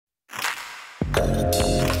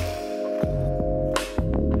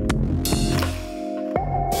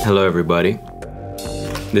Hello everybody,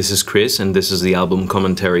 this is Chris and this is the album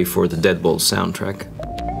commentary for the DEADBOLT soundtrack.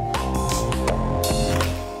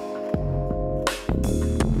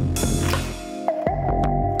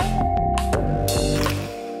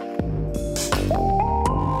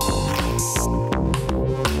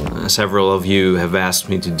 Several of you have asked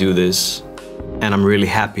me to do this, and I'm really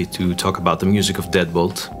happy to talk about the music of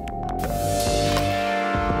DEADBOLT.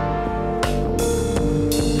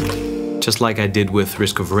 Just like I did with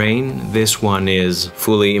Risk of Rain, this one is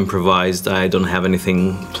fully improvised. I don't have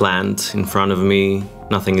anything planned in front of me,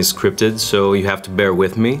 nothing is scripted, so you have to bear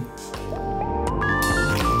with me.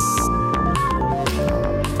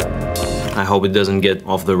 I hope it doesn't get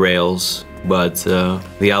off the rails, but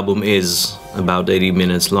the album is about 80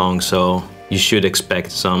 minutes long, so you should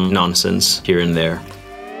expect some nonsense here and there.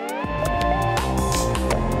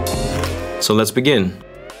 So let's begin.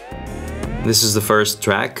 This is the first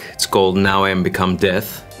track. It's called Now I Am Become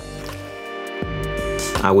Death.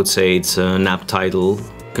 I would say it's an apt title,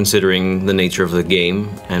 considering the nature of the game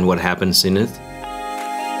and what happens in it.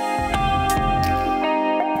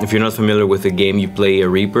 If you're not familiar with the game, you play a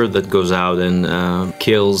Reaper that goes out and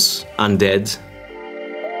kills undead.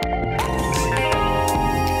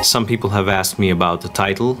 Some people have asked me about the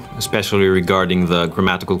title, especially regarding the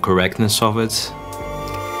grammatical correctness of it.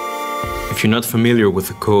 If you're not familiar with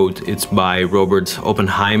the code, it's by Robert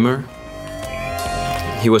Oppenheimer.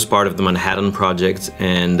 He was part of the Manhattan Project,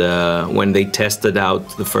 and when they tested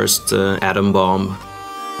out the first atom bomb,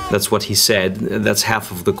 that's what he said. That's half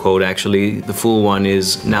of the code actually. The full one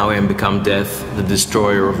is, now I am become death, the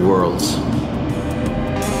destroyer of worlds.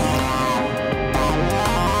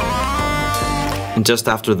 And just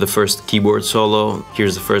after the first keyboard solo,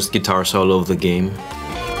 here's the first guitar solo of the game.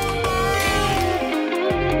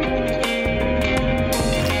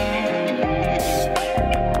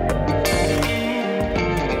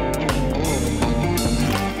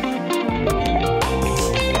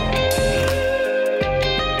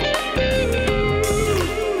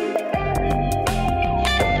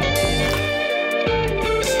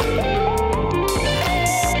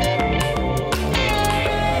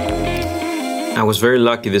 I was very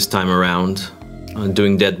lucky this time around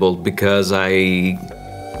doing DEADBOLT because I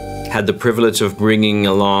had the privilege of bringing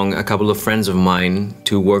along a couple of friends of mine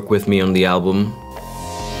to work with me on the album.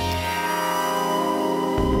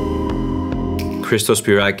 Christos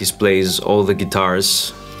Spirakis plays all the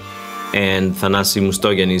guitars and Thanasi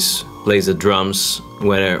Mustogiannis plays the drums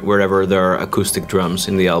wherever there are acoustic drums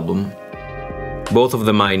in the album. Both of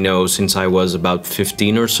them I know since I was about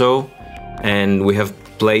 15 or so, and we have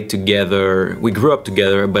played together. We grew up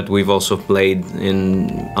together, but we've also played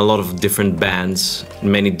in a lot of different bands,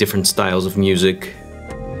 many different styles of music.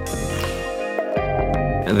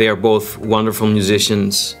 And they are both wonderful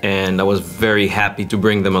musicians, and I was very happy to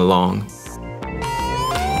bring them along.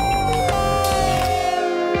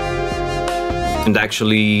 And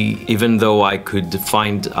actually, even though I could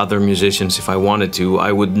find other musicians if I wanted to,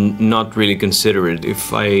 I would not really consider it.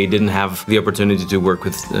 If I didn't have the opportunity to work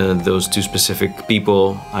with those two specific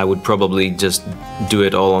people, I would probably just do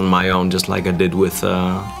it all on my own, just like I did with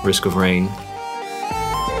Risk of Rain.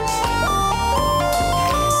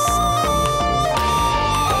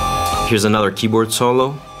 Here's another keyboard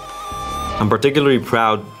solo. I'm particularly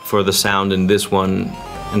proud for the sound in this one,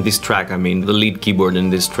 in this track, I mean, the lead keyboard in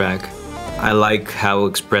this track. I like how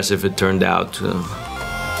expressive it turned out.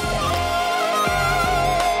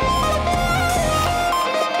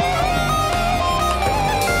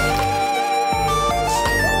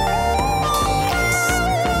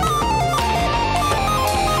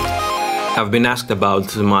 I've been asked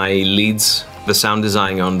about my leads, the sound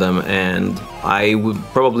design on them, and I would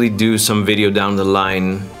probably do some video down the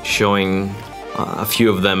line showing a few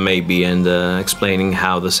of them maybe and explaining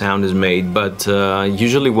how the sound is made, but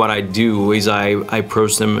usually what I do is I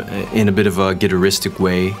approach them in a bit of a guitaristic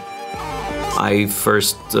way. I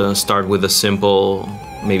first start with a simple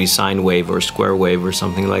maybe sine wave or square wave or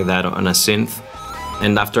something like that on a synth,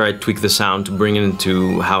 and after I tweak the sound to bring it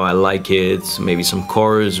into how I like it, maybe some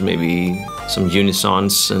chorus, maybe some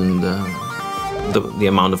unisons, and the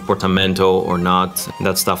amount of portamento or not,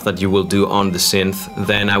 that stuff that you will do on the synth.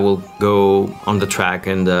 Then I will go on the track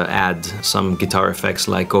and add some guitar effects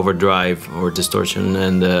like overdrive or distortion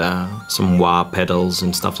and some wah pedals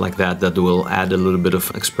and stuff like that that will add a little bit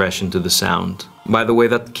of expression to the sound. By the way,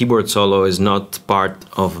 that keyboard solo is not part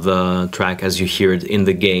of the track as you hear it in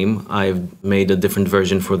the game. I've made a different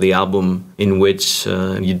version for the album in which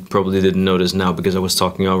you probably didn't notice now because I was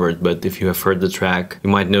talking over it, but if you have heard the track, you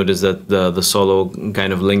might notice that the solo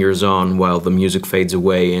kind of lingers on while the music fades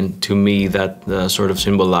away, and to me that sort of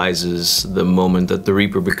symbolizes the moment that the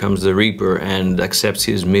Reaper becomes the Reaper and accepts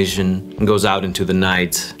his mission and goes out into the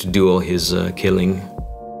night to do all his killing.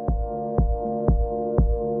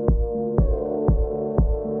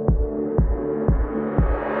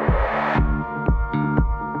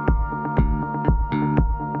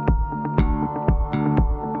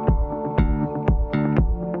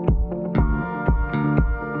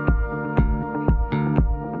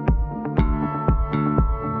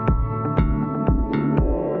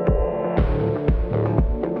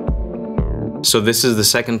 So this is the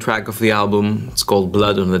second track of the album. It's called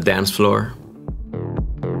Blood on the Dance Floor.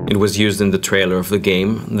 It was used in the trailer of the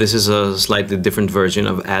game. This is a slightly different version.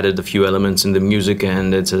 I've added a few elements in the music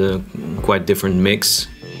and it's a quite different mix.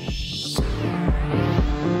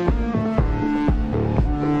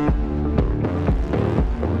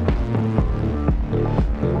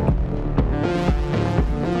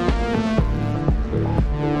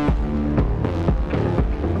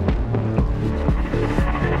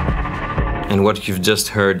 And what you've just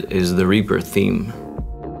heard is the Reaper theme.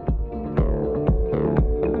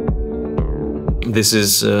 This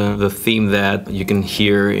is the theme that you can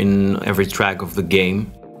hear in every track of the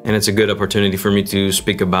game. And it's a good opportunity for me to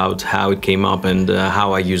speak about how it came up and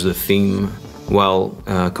how I use the theme while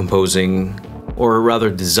composing, or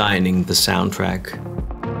rather designing, the soundtrack.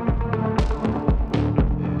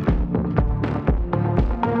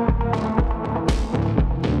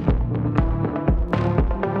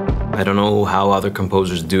 I don't know how other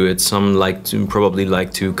composers do it. Some probably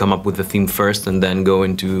like to come up with the theme first and then go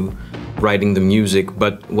into writing the music,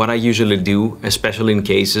 but what I usually do, especially in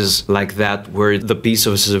cases like that where the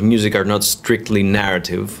pieces of music are not strictly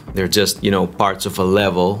narrative, they're just, parts of a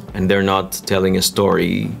level and they're not telling a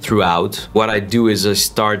story throughout. What I do is I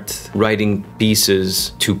start writing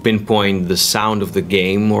pieces to pinpoint the sound of the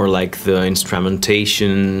game, or like the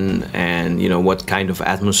instrumentation and what kind of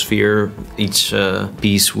atmosphere each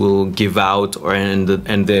piece will give out, and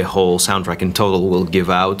the whole soundtrack in total will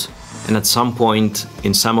give out. And at some point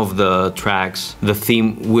in some of the tracks, the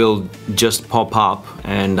theme will just pop up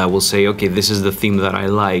and I will say, okay, this is the theme that I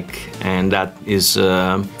like, and that is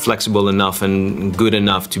flexible enough and good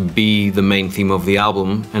enough to be the main theme of the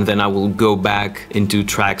album. And then I will go back into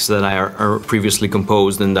tracks that are previously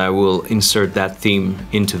composed and I will insert that theme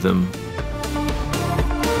into them.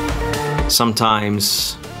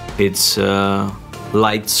 Sometimes it's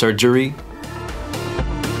light surgery,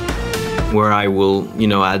 where I will,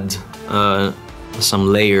 add some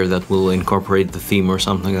layer that will incorporate the theme or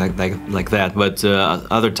something like that. But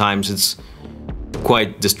other times it's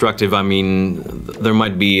quite destructive. I mean, there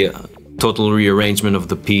might be a total rearrangement of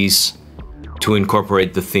the piece to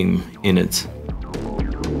incorporate the theme in it.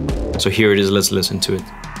 So here it is, let's listen to it.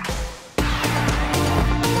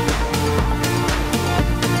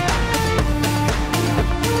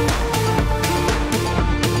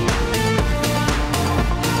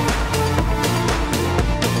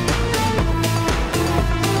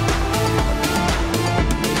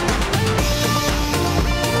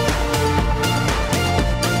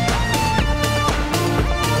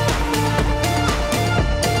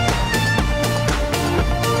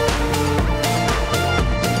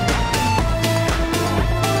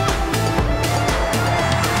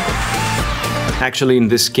 Actually, in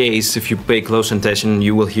this case, if you pay close attention,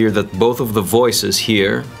 you will hear that both of the voices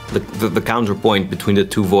here, the counterpoint between the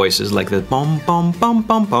two voices, like that pom pom pom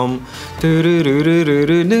pom pom,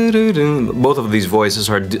 both of these voices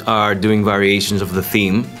are doing variations of the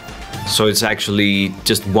theme. So it's actually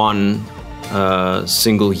just one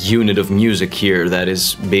single unit of music here that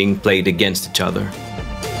is being played against each other.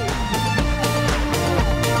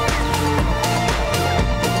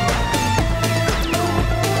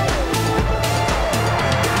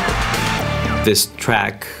 This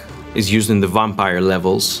track is used in the vampire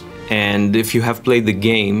levels, and if you have played the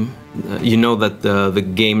game, you know that the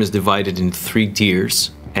game is divided into 3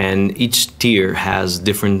 tiers, and each tier has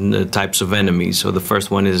different types of enemies. So the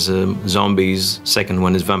first one is zombies, second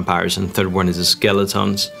one is vampires, and third one is the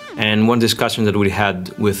skeletons. And one discussion that we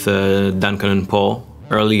had with Duncan and Paul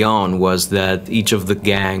early on was that each of the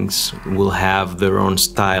gangs will have their own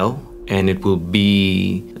style, and it will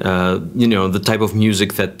be, the type of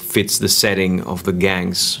music that fits the setting of the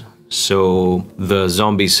gangs. So the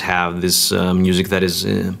zombies have this music that is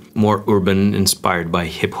more urban, inspired by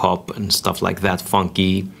hip-hop and stuff like that,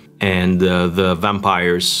 funky. And the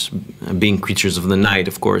vampires, being creatures of the night,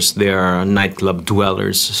 of course, they are nightclub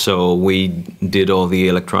dwellers. So we did all the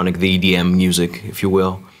electronic, the EDM music, if you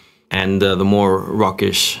will. And the more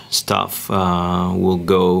rockish stuff will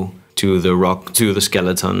go to the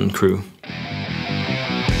skeleton crew.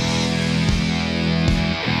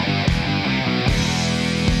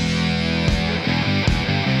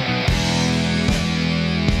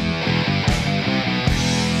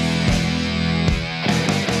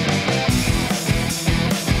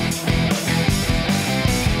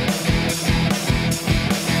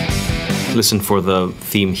 Listen for the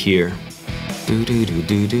theme here.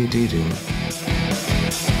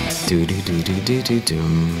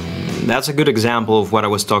 That's a good example of what I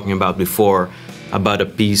was talking about before, about a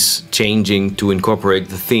piece changing to incorporate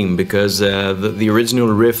the theme, because the original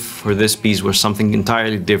riff for this piece was something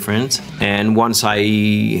entirely different. And once I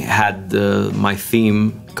had my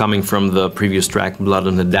theme coming from the previous track, Blood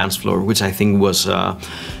on the Dance Floor, which I think was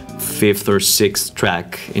fifth or sixth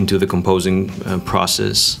track into the composing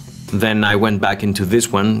process. Then I went back into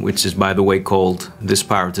this one, which is, by the way, called This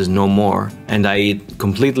Pirate Is No More, and I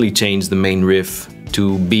completely changed the main riff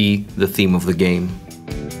to be the theme of the game.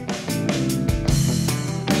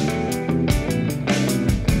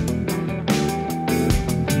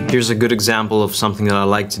 Here's a good example of something that I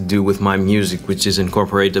like to do with my music, which is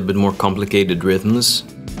incorporate a bit more complicated rhythms.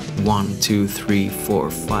 1, 2, 3, 4,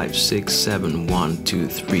 5, 6, 7. 1, 2,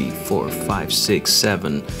 3, 4, 5, 6,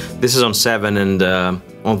 7. This is on 7, and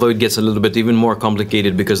although it gets a little bit even more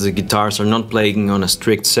complicated because the guitars are not playing on a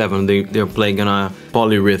strict 7, they're playing on a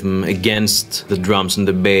polyrhythm against the drums and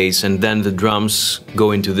the bass, and then the drums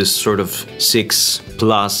go into this sort of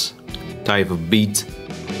 6+ type of beat.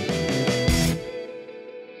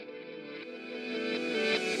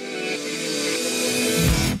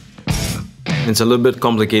 It's a little bit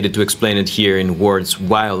complicated to explain it here in words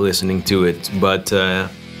while listening to it, but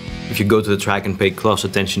if you go to the track and pay close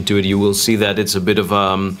attention to it, you will see that it's a bit of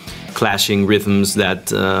clashing rhythms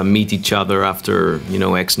that meet each other after, you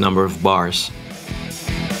know, X number of bars.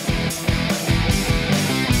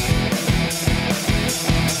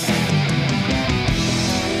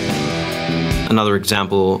 Another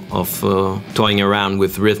example of toying around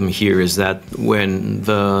with rhythm here is that when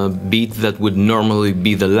the beat that would normally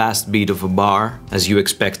be the last beat of a bar, as you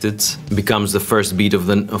expected, becomes the first beat of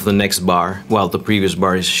the next bar, while the previous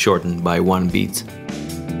bar is shortened by 1 beat.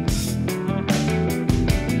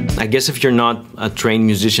 I guess if you're not a trained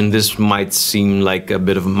musician, this might seem like a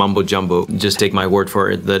bit of mumbo jumbo. Just take my word for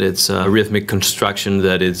it that it's a rhythmic construction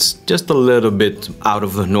that is just a little bit out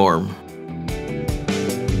of the norm.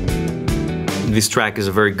 This track is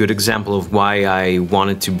a very good example of why I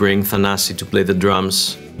wanted to bring Thanasi to play the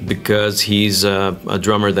drums, because he's a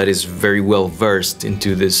drummer that is very well versed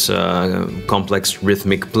into this complex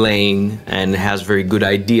rhythmic playing and has very good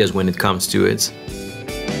ideas when it comes to it.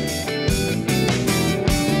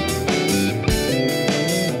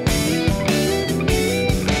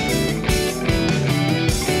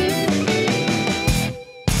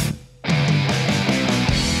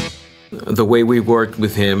 The way we worked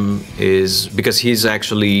with him is because he's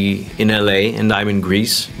actually in LA and I'm in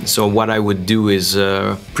Greece. So what I would do is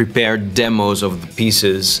prepare demos of the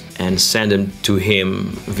pieces and send them to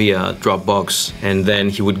him via Dropbox. And then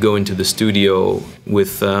he would go into the studio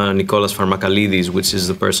with Nikolas Farmakalidis, which is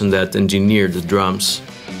the person that engineered the drums.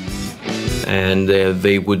 And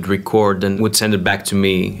they would record and would send it back to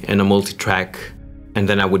me in a multi-track. And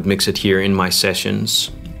then I would mix it here in my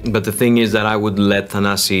sessions. But the thing is that I would let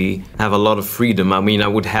Thanasi have a lot of freedom. I mean, I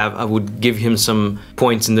would give him some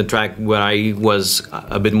points in the track where I was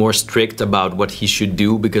a bit more strict about what he should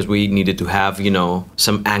do, because we needed to have, you know,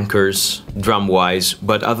 some anchors drum-wise.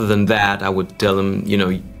 But other than that, I would tell him, you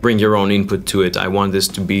know, bring your own input to it. I want this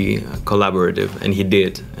to be collaborative, and he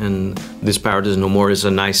did. And This Pirate Is No More is a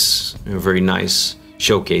very nice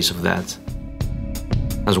showcase of that.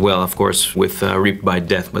 As well, of course, with Reaped by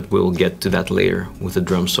Death, but we'll get to that later with the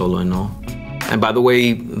drum solo and all. And by the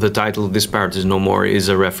way, the title This Pirate Is No More is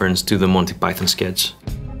a reference to the Monty Python sketch.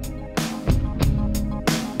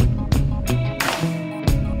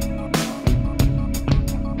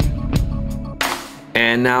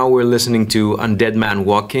 And now we're listening to Undead Man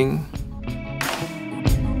Walking.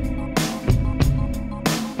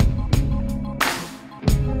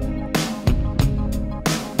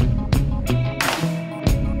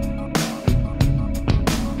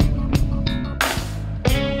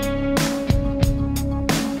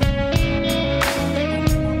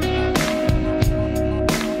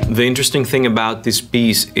 The interesting thing about this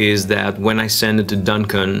piece is that when I sent it to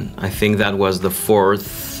Duncan, I think that was the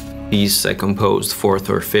 4th piece I composed, 4th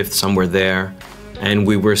or 5th, somewhere there. and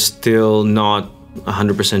we were still not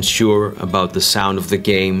 100% sure about the sound of the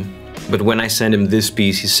game. But when I sent him this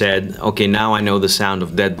piece, he said, okay, now I know the sound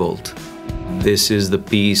of Deadbolt. This is the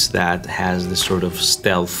piece that has this sort of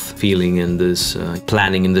stealth feeling and this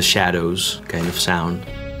planning in the shadows kind of sound.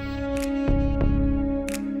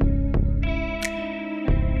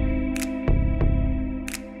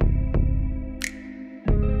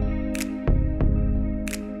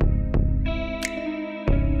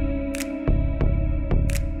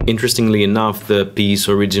 Interestingly enough, the piece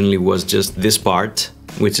originally was just this part,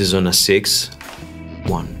 which is on a 6.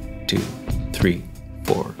 1, 2, 3,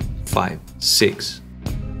 4, 5, 6.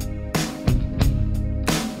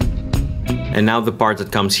 And now the part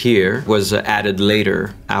that comes here was added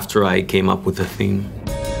later, after I came up with the theme.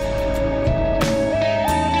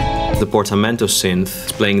 The portamento synth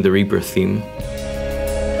is playing the Reaper theme.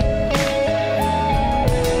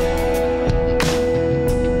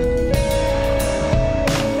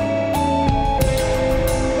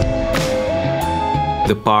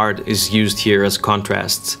 The part is used here as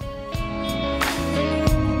contrast.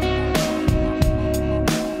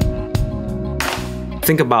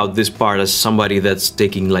 Think about this part as somebody that's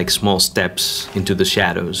taking like small steps into the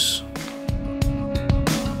shadows.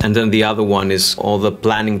 And then the other one is all the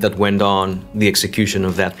planning that went on, the execution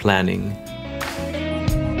of that planning.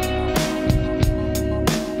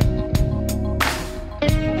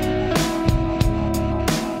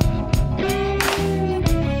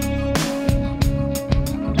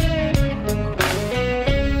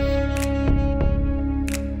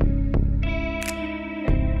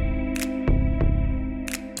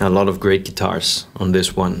 A lot of great guitars on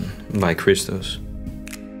this one by Christos.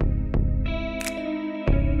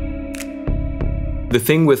 The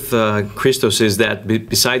thing with Christos is that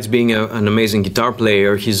besides being an amazing guitar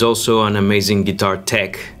player, he's also an amazing guitar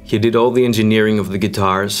tech. He did all the engineering of the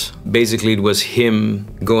guitars. Basically, it was him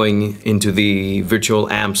going into the virtual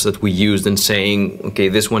amps that we used and saying, okay,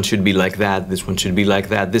 this one should be like that, this one should be like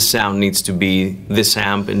that, this sound needs to be this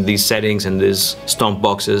amp and these settings and this stomp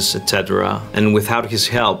boxes, etc. And without his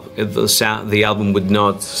help, the album would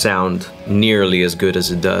not sound nearly as good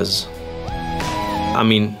as it does. I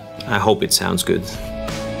mean, I hope it sounds good.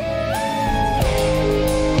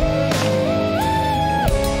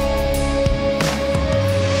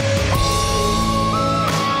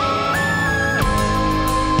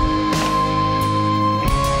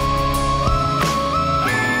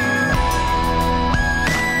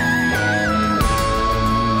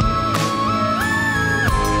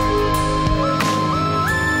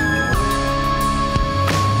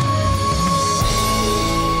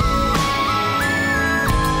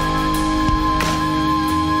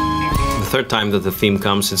 The third time that the theme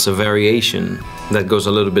comes, it's a variation that goes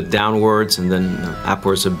a little bit downwards and then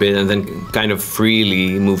upwards a bit and then kind of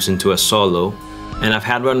freely moves into a solo. And I've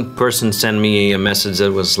had one person send me a message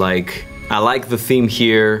that was like, I like the theme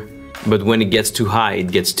here, but when it gets too high,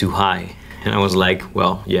 it gets too high. And I was like,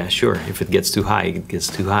 well, yeah, sure, if it gets too high, it gets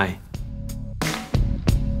too high.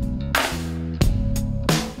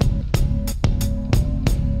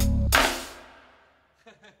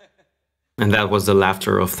 And that was the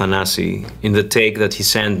laughter of Thanasi. In the take that he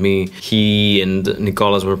sent me, he and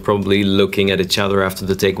Nicolas were probably looking at each other after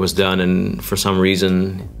the take was done, and for some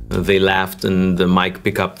reason they laughed and the mic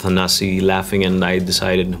picked up Thanasi laughing, and I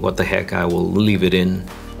decided, what the heck, I will leave it in.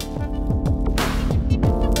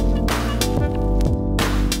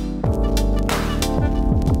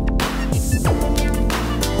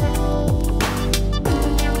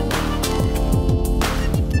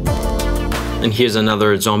 And here's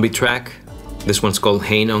another zombie track. This one's called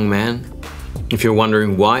Hey Nong Man. If you're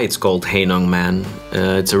wondering why it's called Hey Nong Man,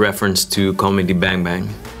 it's a reference to Comedy Bang Bang.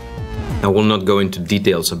 I will not go into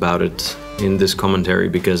details about it in this commentary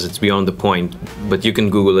because it's beyond the point, but you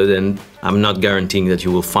can Google it, and I'm not guaranteeing that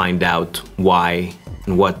you will find out why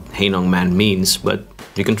and what Hey Nong Man means, but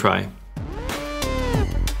you can try.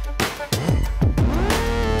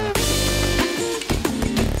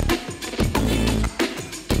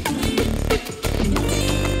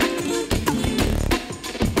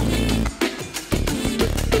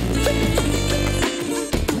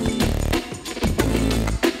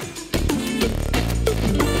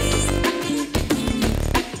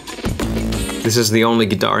 This is the only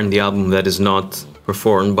guitar in the album that is not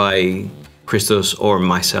performed by Christos or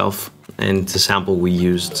myself, and it's a sample we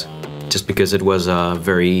used just because it was a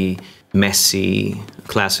very messy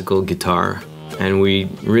classical guitar and we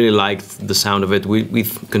really liked the sound of it.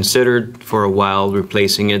 We've considered for a while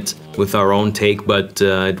replacing it with our own take, but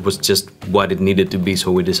it was just what it needed to be,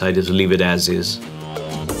 so we decided to leave it as is.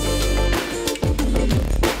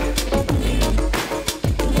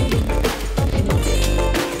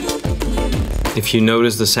 If you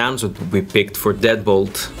notice the sounds that we picked for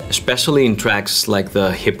Deadbolt, especially in tracks like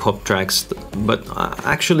the hip-hop tracks, but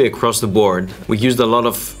actually across the board, we used a lot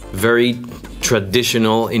of very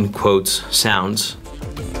traditional, in quotes, sounds.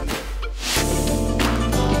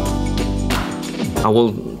 I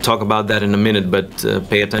will talk about that in a minute, but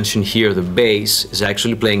pay attention here. The bass is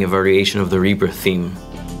actually playing a variation of the Reaper theme.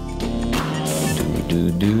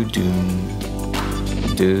 Do do do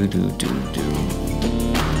do do do do.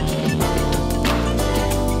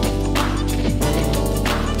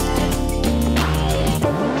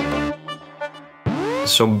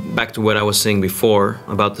 So back to what I was saying before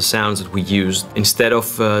about the sounds that we used. Instead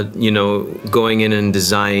of going in and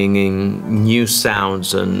designing new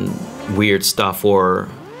sounds and weird stuff, or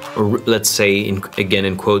let's say, again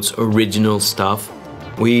in quotes, original stuff,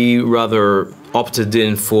 we rather opted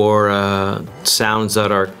in for sounds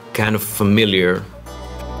that are kind of familiar.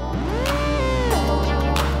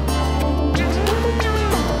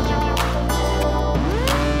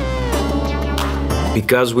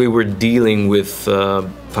 Because we were dealing with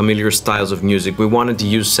familiar styles of music, we wanted to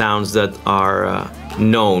use sounds that are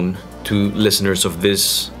known to listeners of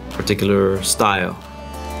this particular style.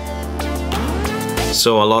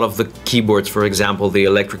 So a lot of the keyboards, for example, the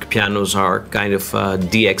electric pianos are kind of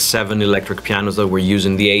DX7 electric pianos that were used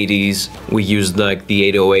in the 80s. We used like the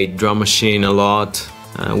 808 drum machine a lot.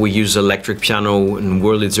 We use electric piano in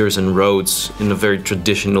Wurlitzers and Rhodes in a very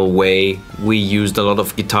traditional way. We used a lot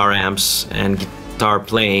of guitar amps and guitar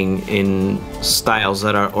playing in styles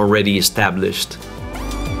that are already established.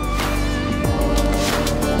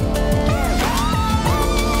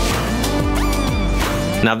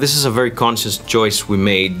 Now this is a very conscious choice we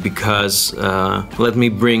made because let me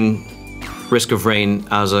bring Risk of Rain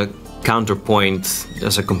as a counterpoint,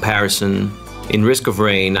 as a comparison. In Risk of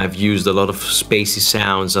Rain I've used a lot of spacey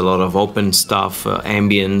sounds, a lot of open stuff,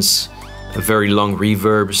 ambience, very long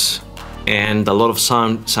reverbs, and a lot of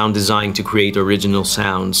sound design to create original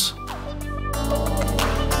sounds.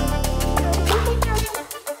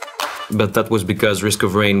 But that was because Risk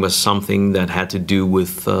of Rain was something that had to do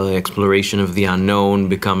with exploration of the unknown,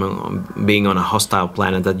 being on a hostile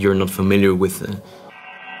planet that you're not familiar with.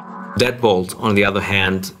 Deadbolt, on the other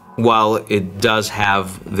hand, while it does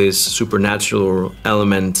have this supernatural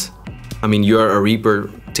element, I mean, you're a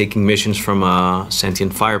Reaper taking missions from a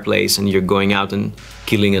sentient fireplace and you're going out and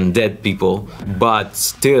killing undead people, but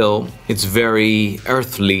still it's very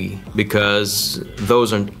earthly because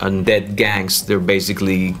those undead gangs, they're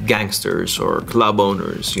basically gangsters or club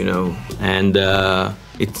owners, you know, and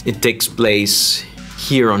it takes place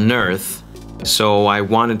here on Earth. So I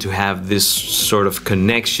wanted to have this sort of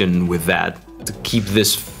connection with that, to keep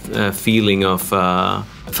this feeling of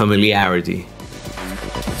familiarity.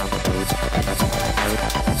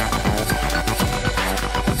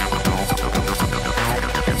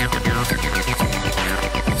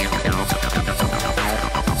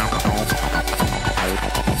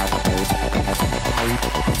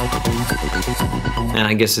 And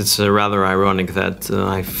I guess it's rather ironic that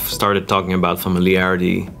I've started talking about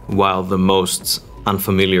familiarity while the most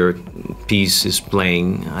unfamiliar piece is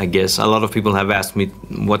playing. I guess a lot of people have asked me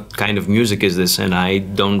what kind of music is this, and I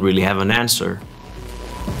don't really have an answer.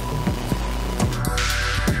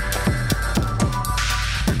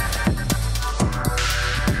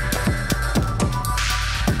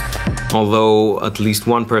 Although at least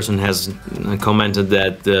one person has commented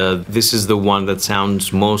that this is the one that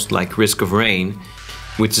sounds most like Risk of Rain,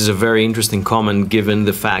 which is a very interesting comment given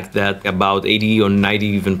the fact that about 80 or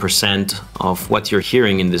 90% of what you're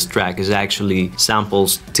hearing in this track is actually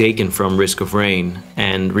samples taken from Risk of Rain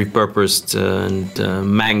and repurposed and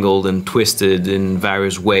mangled and twisted in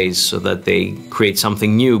various ways so that they create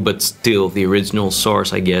something new, but still the original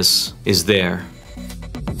source, I guess, is there.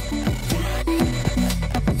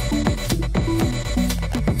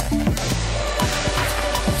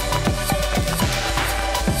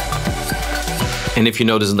 And if you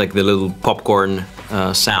notice, like the little popcorn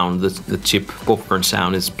sound, the chip popcorn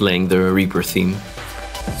sound is playing the Reaper theme.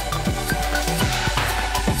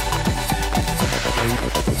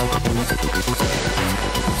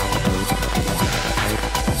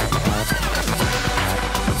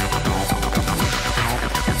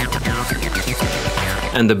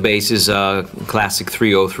 And the bass is a classic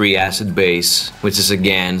 303 acid bass, which is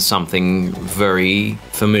again something very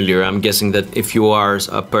familiar. I'm guessing that if you are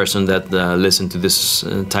a person that listens to this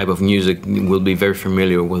type of music, you will be very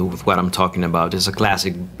familiar with what I'm talking about. It's a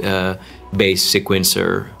classic bass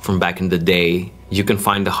sequencer from back in the day. You can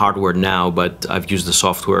find the hardware now, but I've used the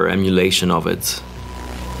software emulation of it.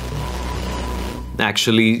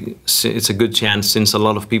 Actually, it's a good chance, since a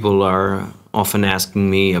lot of people are often asking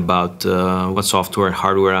me about what software and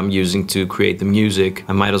hardware I'm using to create the music.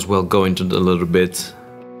 I might as well go into it a little bit.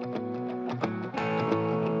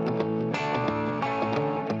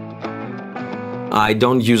 I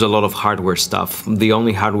don't use a lot of hardware stuff. The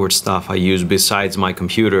only hardware stuff I use besides my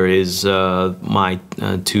computer is my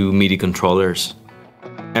two MIDI controllers.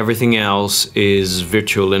 Everything else is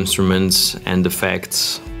virtual instruments and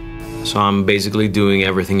effects. So I'm basically doing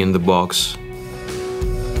everything in the box.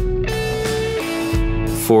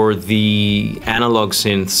 For the analog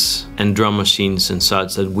synths and drum machines and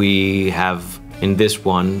such that we have in this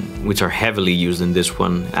one, which are heavily used in this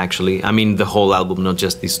one actually, I mean the whole album, not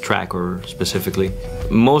just this track or specifically.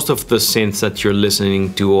 Most of the synths that you're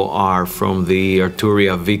listening to are from the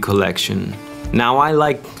Arturia V collection. Now I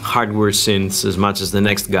like hardware synths as much as the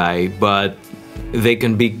next guy, but they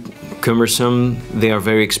can be cumbersome, they are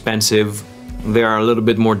very expensive, they are a little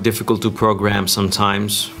bit more difficult to program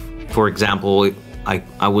sometimes. For example,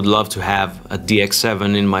 I would love to have a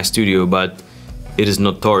DX7 in my studio, but it is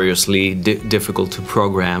notoriously difficult to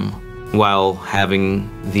program, while having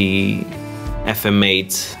the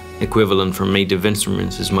FM8 equivalent from Native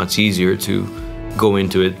Instruments is much easier to go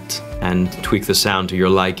into it and tweak the sound to your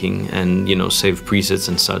liking and, you know, save presets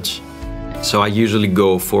and such. So I usually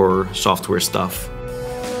go for software stuff.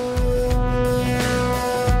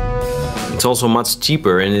 It's also much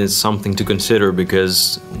cheaper, and it's something to consider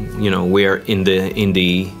because, you know, we're in the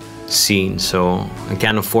indie scene, so I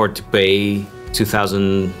can't afford to pay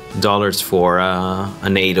 $2,000 for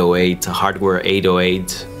an 808, a hardware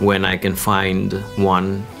 808, when I can find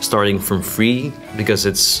one starting from free, because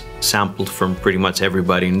it's sampled from pretty much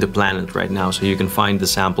everybody in the planet right now. So you can find the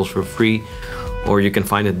samples for free, or you can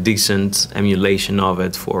find a decent emulation of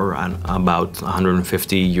it for about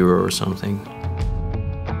 150 euro or something.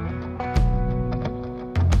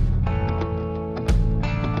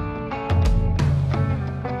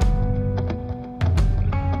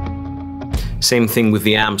 Same thing with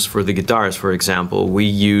the amps for the guitars, for example. We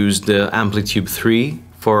used the Amplitube 3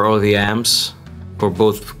 for all the amps, for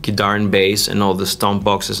both guitar and bass and all the stomp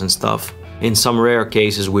boxes and stuff. In some rare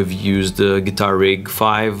cases we've used the Guitar Rig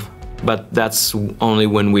 5, but that's only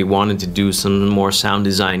when we wanted to do some more sound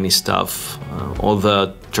designy stuff. All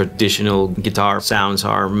the traditional guitar sounds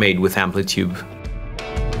are made with Amplitube.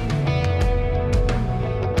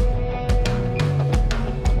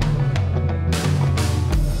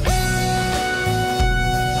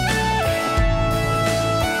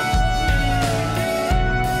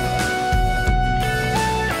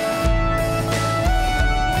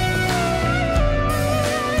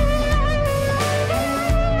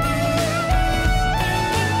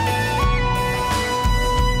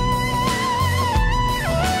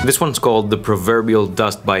 This one's called the Proverbial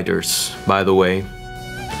Dust Biters, by the way.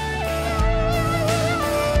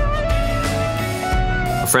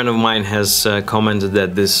 A friend of mine has commented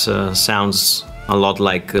that this sounds a lot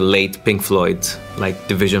like a late Pink Floyd, like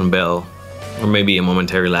Division Bell, or maybe a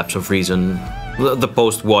Momentary Lapse of Reason, the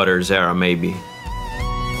post-Waters era maybe.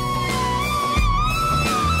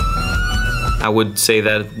 I would say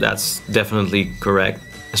that that's definitely correct,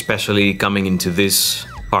 especially coming into this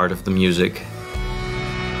part of the music.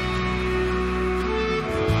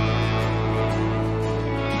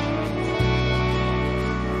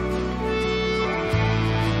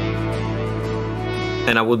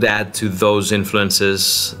 And I would add to those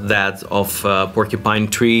influences that of Porcupine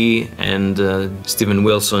Tree and Steven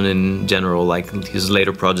Wilson in general, like his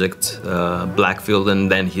later project Blackfield,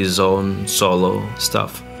 and then his own solo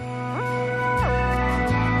stuff.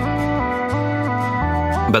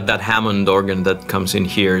 But that Hammond organ that comes in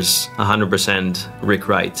here is 100% Rick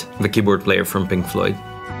Wright, the keyboard player from Pink Floyd.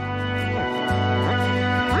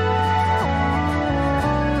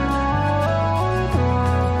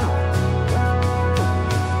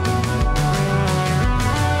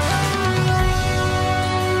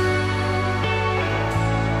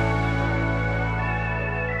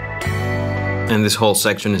 And this whole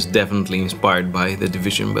section is definitely inspired by the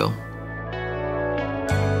Division Bell.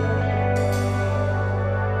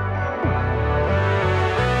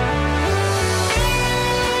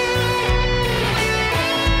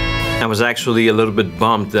 I was actually a little bit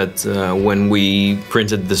bummed that when we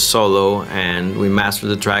printed the solo and we mastered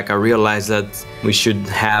the track, I realized that we should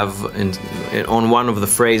have, on one of the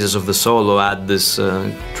phrases of the solo, add this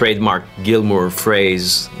trademark Gilmour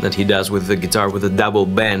phrase that he does with the guitar with a double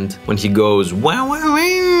bend when he goes wow wow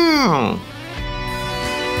wow.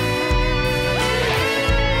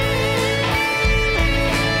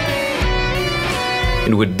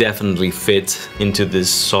 It would definitely fit into this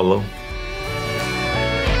solo.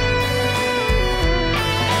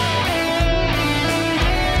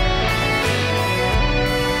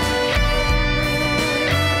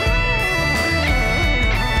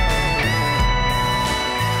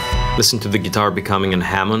 Listen to the guitar becoming a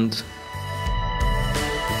Hammond,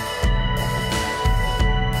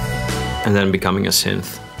 and then becoming a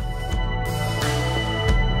synth.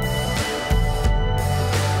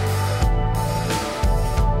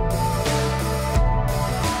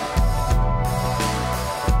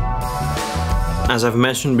 As I've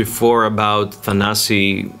mentioned before about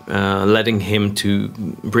Thanasi, letting him to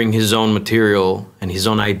bring his own material and his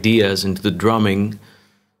own ideas into the drumming,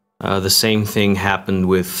 the same thing happened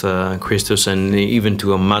with Christos, and even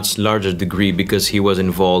to a much larger degree, because he was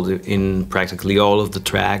involved in practically all of the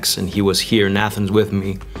tracks, and he was here in Athens with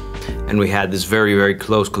me, and we had this very, very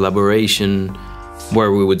close collaboration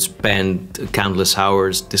where we would spend countless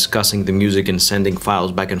hours discussing the music and sending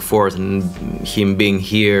files back and forth, and him being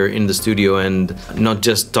here in the studio and not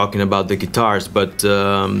just talking about the guitars, but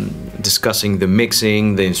discussing the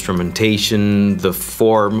mixing, the instrumentation, the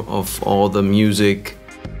form of all the music,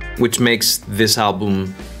 which makes this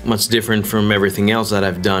album much different from everything else that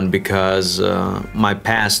I've done, because my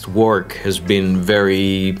past work has been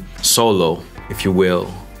very solo, if you will.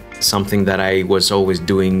 Something that I was always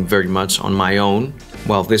doing very much on my own,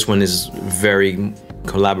 while this one is very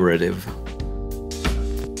collaborative.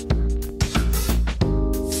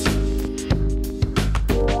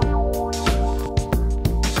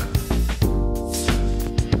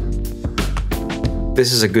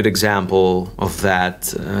 This is a good example of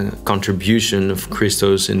that contribution of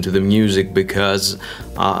Christos into the music, because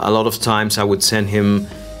a lot of times I would send him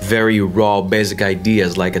very raw, basic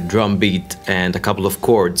ideas like a drum beat and a couple of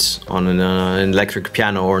chords on an electric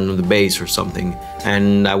piano or on the bass or something.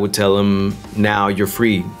 And I would tell him, now you're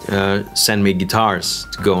free, send me guitars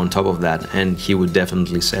to go on top of that. And he would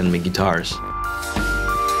definitely send me guitars.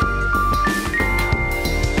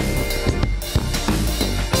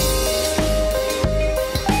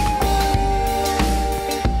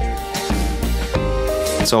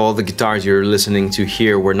 So all the guitars you're listening to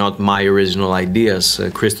here were not my original ideas.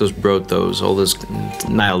 Christos brought those, all this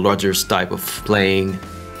Nile Rodgers type of playing.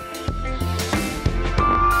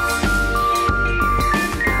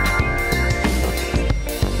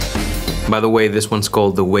 By the way, this one's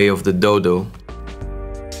called The Way of the Dodo.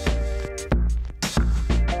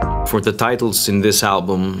 For the titles in this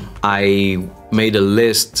album, I made a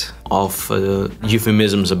list of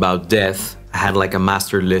euphemisms about death. I had like a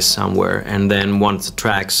master list somewhere, and then one of the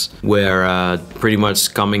tracks were pretty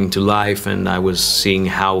much coming to life, and I was seeing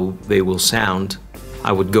how they will sound.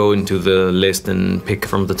 I would go into the list and pick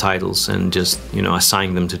from the titles and just, you know,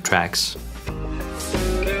 assign them to tracks.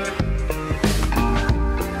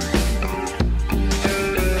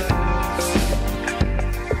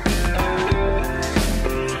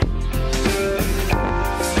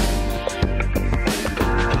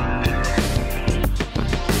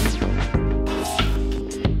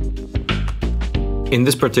 In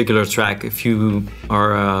this particular track, if you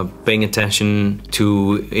are paying attention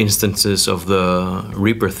to instances of the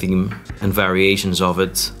Reaper theme and variations of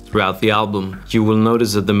it throughout the album, you will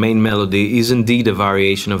notice that the main melody is indeed a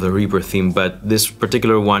variation of the Reaper theme, but this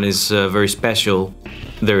particular one is very special.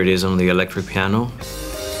 There it is on the electric piano.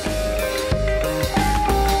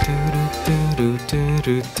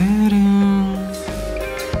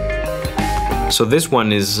 So this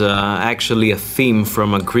one is actually a theme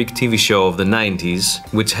from a Greek TV show of the 90s,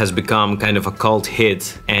 which has become kind of a cult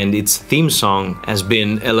hit, and its theme song has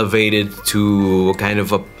been elevated to kind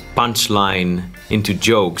of a punchline into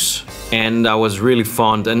jokes. And I was really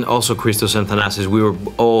fond, and also Christos and Thanasis, we were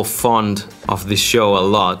all fond of this show a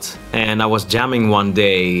lot. And I was jamming one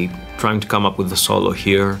day, trying to come up with a solo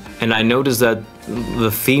here, and I noticed that the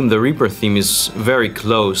theme, the Reaper theme, is very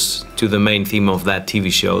close to the main theme of that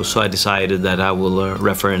TV show, so I decided that I will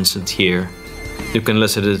reference it here. You can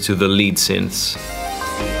listen to the lead synths.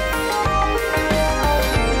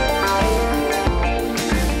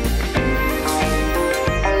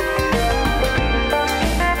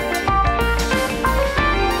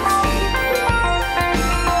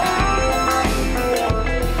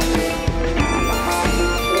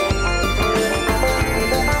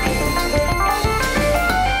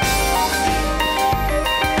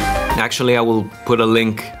 Actually, I will put a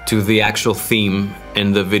link to the actual theme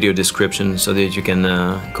in the video description so that you can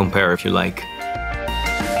compare if you like.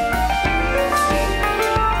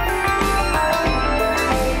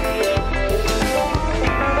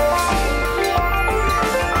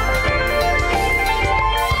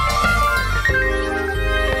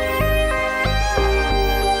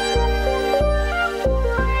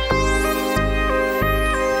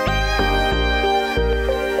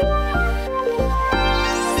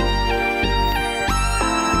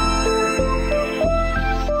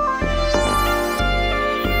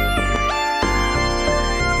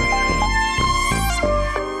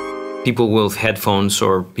 People with headphones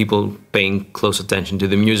or people paying close attention to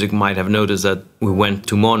the music might have noticed that we went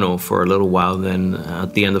to mono for a little while, then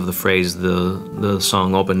at the end of the phrase the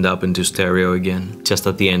song opened up into stereo again, just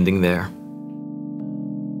at the ending there.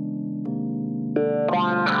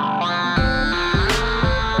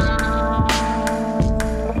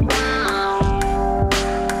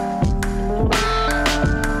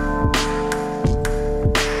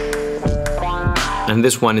 And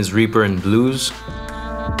this one is Reaper and Blues.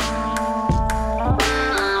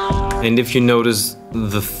 And if you notice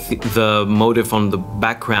the motive on the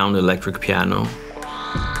background electric piano,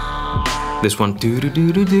 this one,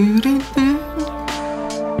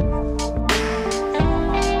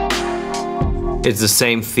 it's the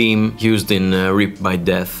same theme used in Reap by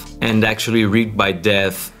Death. And actually Reap by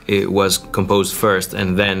Death, it was composed first,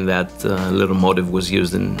 and then that little motive was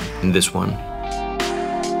used in this one.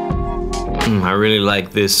 I really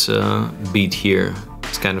like this beat here.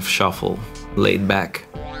 It's kind of shuffle, laid back.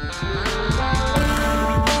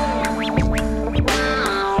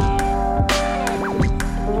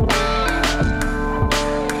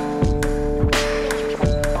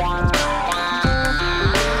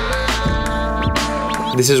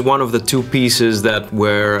 This is one of the two pieces that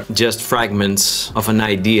were just fragments of an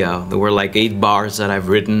idea. There were like 8 bars that I've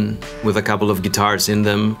written with a couple of guitars in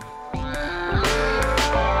them,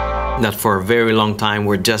 that for a very long time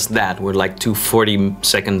were just that, were like 2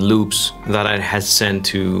 40-second loops that I had sent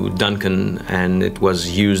to Duncan, and it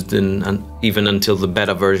was used in even until the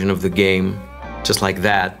beta version of the game, just like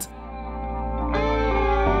that.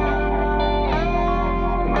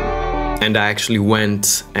 And I actually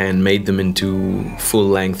went and made them into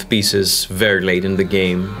full-length pieces very late in the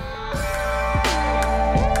game,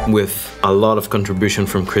 with a lot of contribution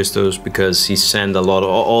from Christos, because he sent a lot of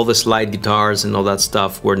all the slide guitars and all that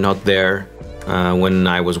stuff were not there when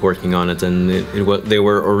I was working on it, and they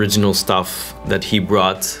were original stuff that he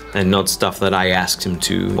brought and not stuff that I asked him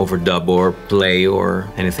to overdub or play or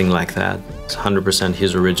anything like that. It's 100%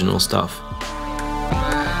 his original stuff.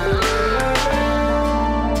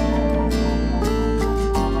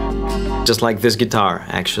 Just like this guitar,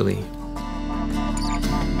 actually.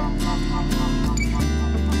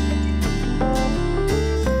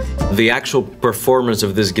 The actual performance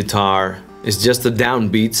of this guitar is just the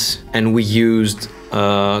downbeats, and we used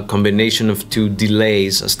a combination of 2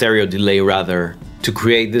 delays, a stereo delay rather, to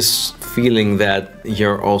create this feeling that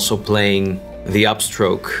you're also playing the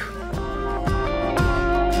upstroke.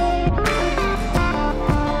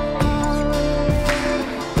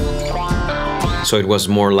 So it was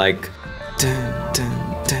more like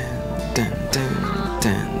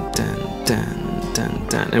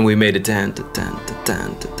and we made it I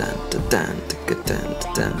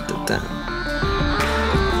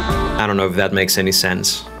don't know if that makes any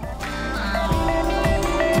sense.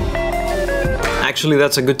 Actually,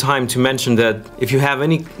 that's a good time to mention that if you have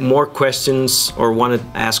any more questions or want to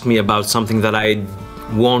ask me about something that I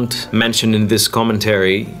won't mention in this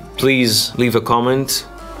commentary, please leave a comment.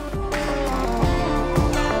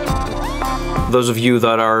 Those of you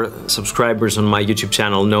that are subscribers on my YouTube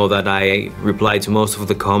channel know that I reply to most of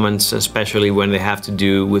the comments, especially when they have to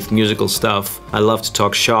do with musical stuff. I love to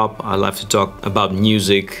talk shop, I love to talk about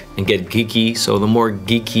music and get geeky, so the more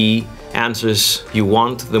geeky answers you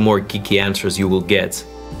want, the more geeky answers you will get.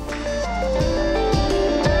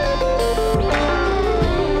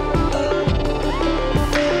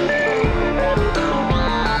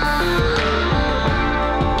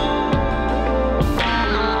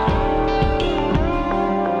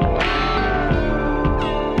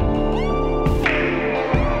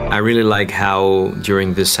 I really like how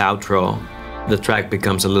during this outro the track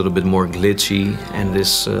becomes a little bit more glitchy, and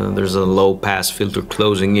there's a low pass filter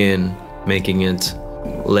closing in, making it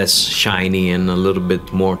less shiny and a little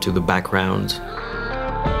bit more to the background.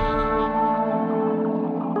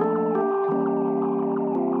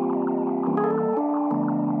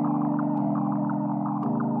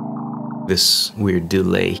 This weird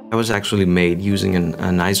delay. It was actually made using an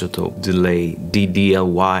isotope delay,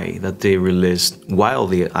 DDLY, that they released while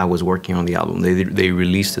I was working on the album. They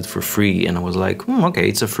released it for free, and I was like, okay,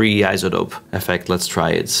 it's a free isotope effect, let's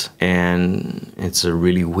try it. And it's a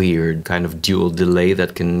really weird kind of dual delay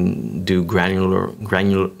that can do granular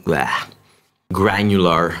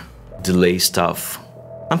delay stuff.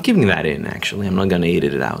 I'm keeping that in, actually. I'm not gonna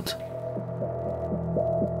edit it out.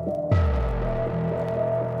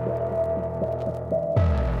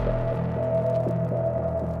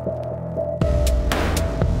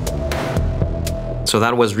 So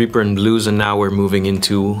that was Reaper and Blues, and now we're moving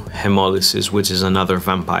into Hemolysis, which is another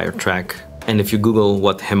vampire track. And if you Google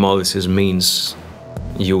what hemolysis means,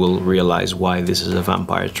 you will realize why this is a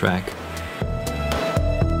vampire track.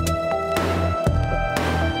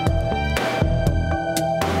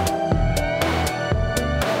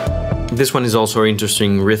 This one is also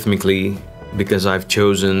interesting rhythmically because I've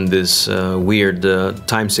chosen this weird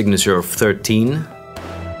time signature of 13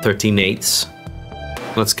 eighths.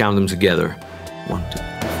 Let's count them together.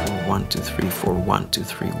 1, 2, 3, 4, 1, 2,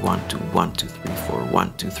 3, 4, 1, 2, 1, 2, 3, 4,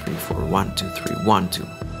 1, 2, 3, 4, 1, 2, 3, 1, 2,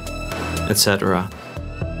 etc.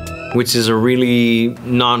 Which is a really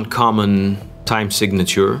non-common time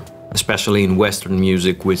signature, especially in Western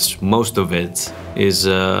music, which most of it is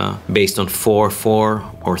based on 4/4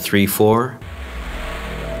 or 3/4.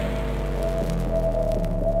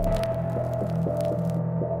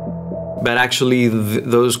 But actually,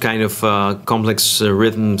 those kind of complex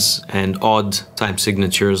rhythms and odd time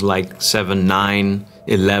signatures like 7/9,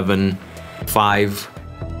 11, 5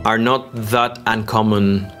 are not that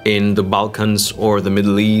uncommon in the Balkans or the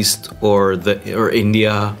Middle East or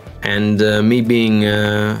India. And me being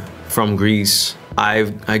from Greece,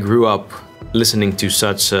 I grew up listening to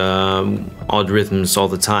such odd rhythms all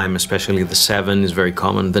the time. Especially the 7 is very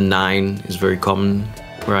common, the 9 is very common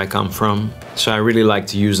where I come from. So I really like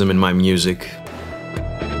to use them in my music.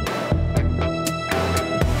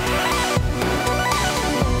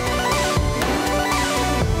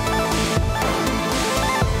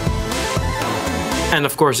 And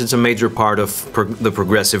of course it's a major part of the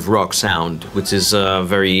progressive rock sound, which is a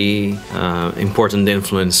very important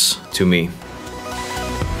influence to me.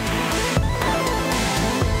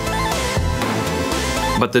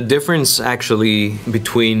 But the difference actually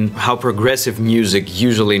between how progressive music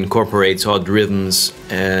usually incorporates odd rhythms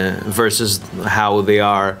versus how they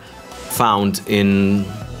are found in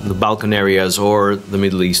the Balkan areas or the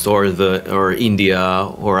Middle East or India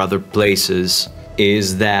or other places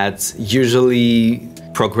is that usually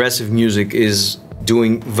progressive music is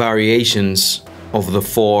doing variations of the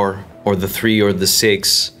 4 or the 3 or the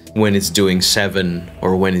 6 when it's doing 7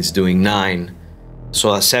 or when it's doing 9.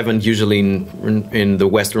 So a 7 usually in the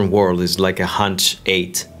Western world is like a hunch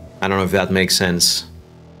 8. I don't know if that makes sense.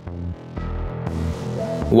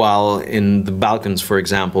 While in the Balkans, for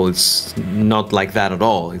example, it's not like that at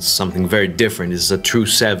all. It's something very different. It's a true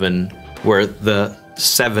 7 where the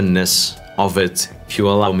 7-ness of it, if you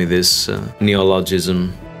allow me this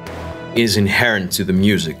neologism, is inherent to the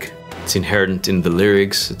music. It's inherent in the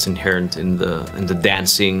lyrics, it's inherent in the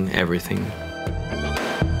dancing, everything.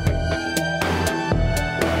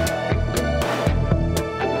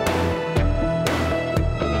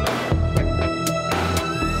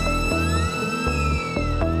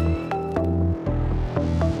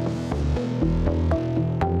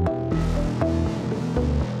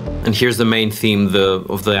 And here's the main theme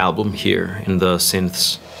of the album here in the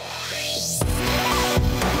synths.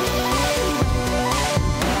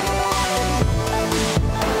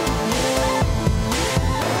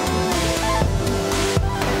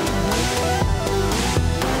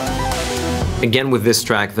 Again, with this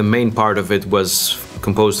track, the main part of it was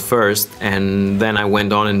composed first, and then I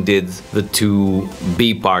went on and did the 2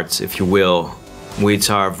 B parts, if you will, which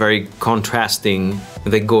are very contrasting.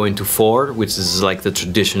 They go into 4, which is like the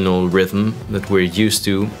traditional rhythm that we're used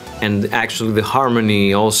to, and actually the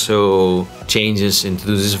harmony also changes into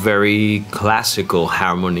this very classical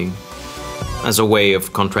harmony as a way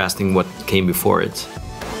of contrasting what came before it.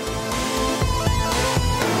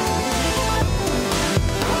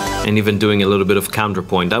 And even doing a little bit of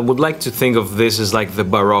counterpoint. I would like to think of this as like the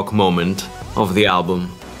Baroque moment of the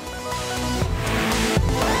album.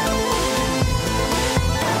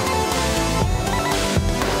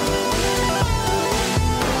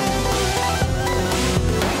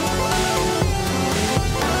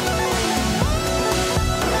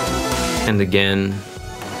 And again,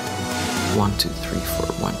 1, 2, 3, 4,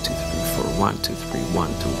 1, 2, 3, 4, 1, 2, 3, 1,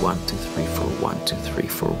 2, 1, 2, 3, 4, 1, 2, 3,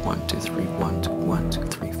 4, 1, 2, 3, 1, 2, 1, 2,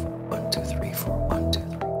 3, 4, 1, 2, 3, 4, 1, 2,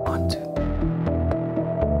 3, 1, 2.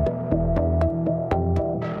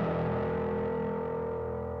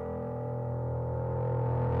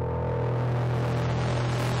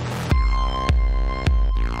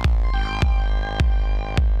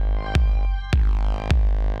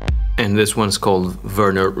 And this one's called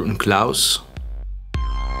Werner und Klaus.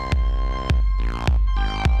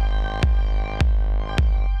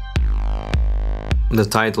 The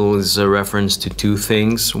title is a reference to 2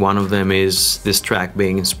 things. One of them is this track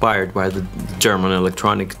being inspired by the German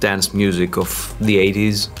electronic dance music of the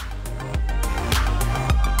 80s.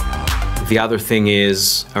 The other thing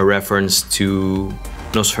is a reference to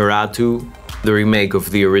Nosferatu, the remake of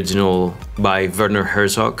the original by Werner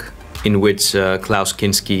Herzog, in which Klaus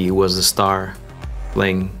Kinski was the star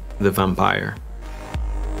playing the vampire.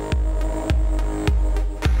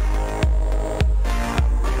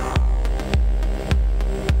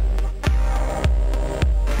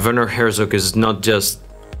 Werner Herzog is not just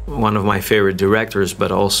one of my favorite directors,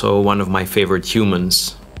 but also one of my favorite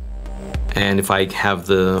humans. And if I have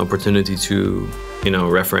the opportunity to,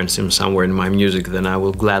 reference him somewhere in my music, then I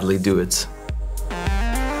will gladly do it.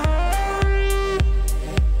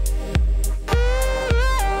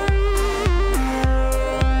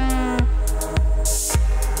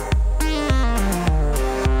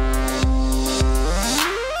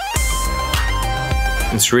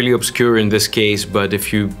 It's really obscure in this case, but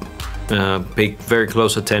if you pay very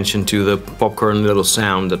close attention to the popcorn little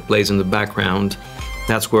sound that plays in the background,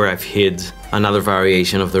 that's where I've hid another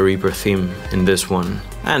variation of the Reaper theme in this one.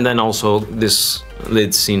 And then also this lead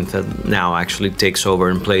synth that now actually takes over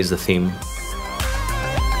and plays the theme.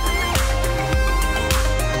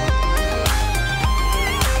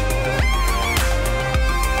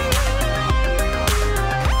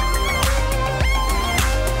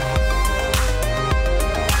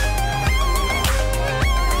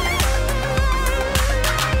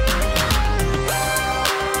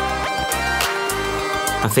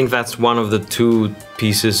 I think that's one of the two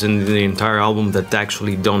pieces in the entire album that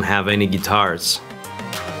actually don't have any guitars.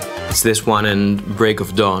 It's this one and Break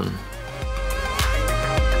of Dawn.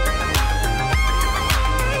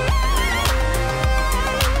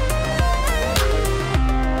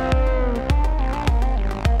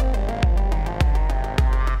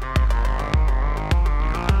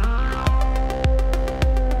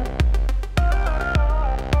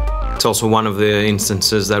 It's also one of the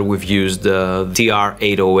instances that we've used the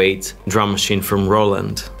TR-808 drum machine from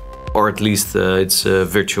Roland, or at least its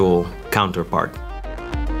virtual counterpart.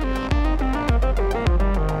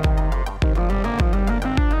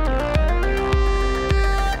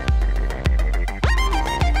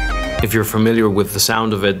 If you're familiar with the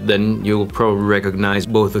sound of it, then you'll probably recognize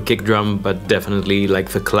both the kick drum, but definitely like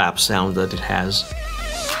the clap sound that it has.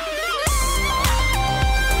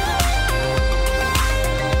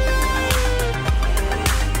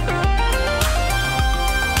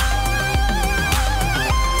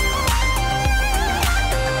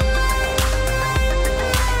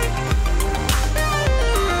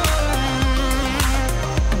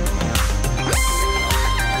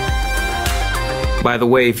 By the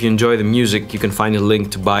way, if you enjoy the music, you can find a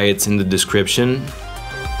link to buy it in the description.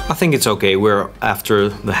 I think it's okay, we're after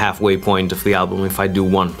the halfway point of the album if I do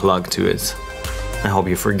one plug to it. I hope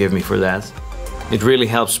you forgive me for that. It really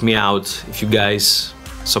helps me out if you guys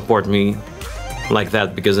support me like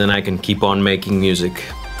that, because then I can keep on making music.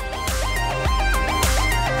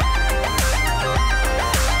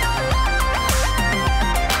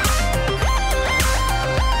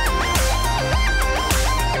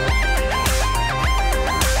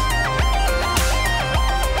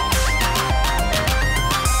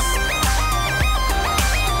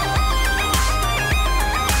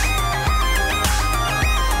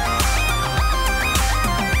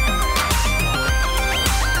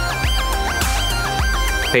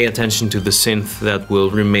 Pay attention to the synth that will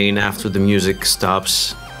remain after the music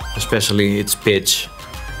stops, especially its pitch.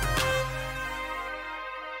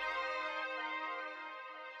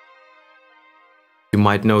 You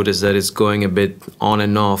might notice that it's going a bit on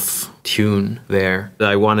and off tune there.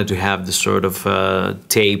 I wanted to have this sort of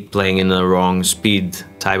tape playing in the wrong speed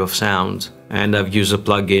type of sound. And I've used a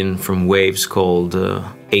plugin from Waves called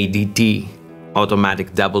ADT.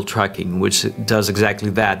 Automatic double tracking, which does exactly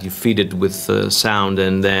that. You feed it with sound,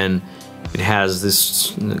 and then it has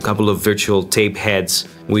this couple of virtual tape heads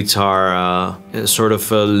which are sort of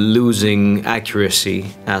losing accuracy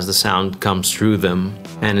as the sound comes through them,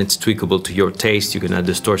 and it's tweakable to your taste. You can add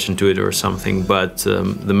distortion to it or something, but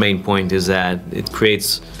the main point is that it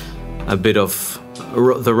creates a bit of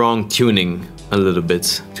the wrong tuning a little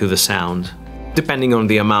bit to the sound, depending on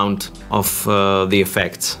the amount of the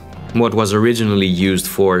effect. What was originally used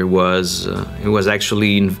for was it was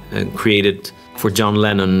actually created for John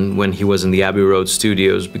Lennon when he was in the Abbey Road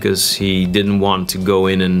studios, because he didn't want to go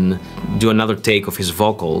in and do another take of his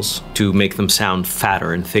vocals to make them sound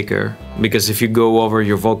fatter and thicker. Because if you go over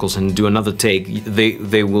your vocals and do another take,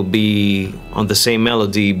 they will be on the same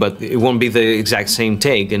melody, but it won't be the exact same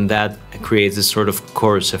take, and that creates this sort of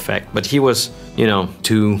chorus effect. But he was,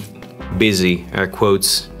 too busy, air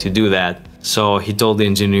quotes, to do that. So he told the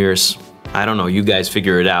engineers, I don't know, you guys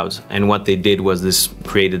figure it out. And what they did was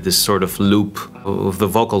created this sort of loop of the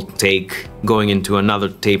vocal take going into another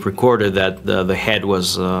tape recorder that the head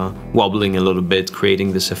was wobbling a little bit,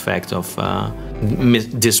 creating this effect of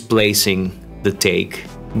displacing the take.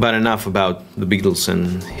 But enough about the Beatles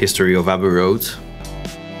and history of Abbey Road.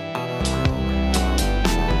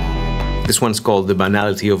 This one's called The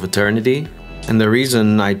Banality of Eternity. And the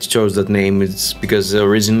reason I chose that name is because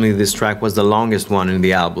originally this track was the longest one in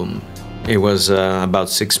the album. It was about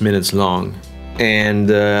 6 minutes long. And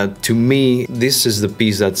to me, this is the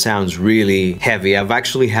piece that sounds really heavy. I've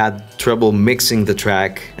actually had trouble mixing the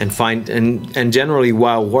track and generally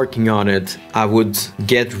while working on it, I would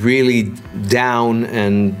get really down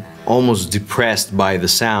and almost depressed by the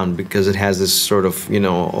sound because it has this sort of, you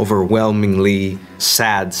know, overwhelmingly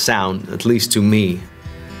sad sound, at least to me.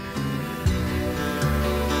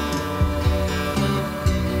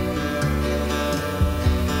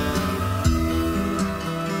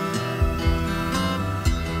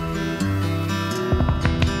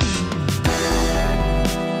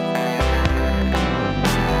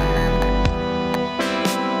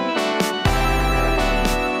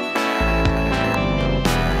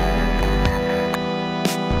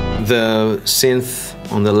 The synth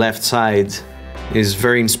on the left side is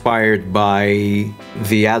very inspired by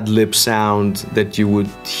the ad-lib sound that you would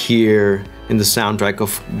hear in the soundtrack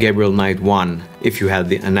of Gabriel Knight 1 if you had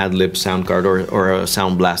an ad-lib sound card or a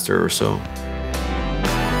sound blaster or so.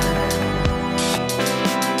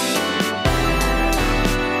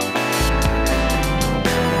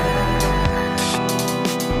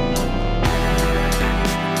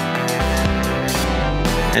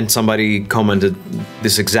 And somebody commented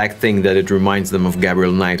this exact thing, that it reminds them of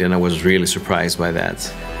Gabriel Knight, and I was really surprised by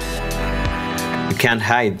that. You can't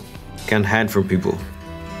hide from people.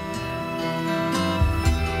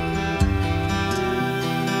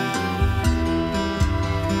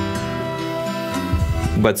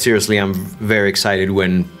 But seriously, I'm very excited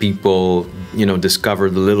when people, you know, discover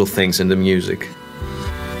the little things in the music.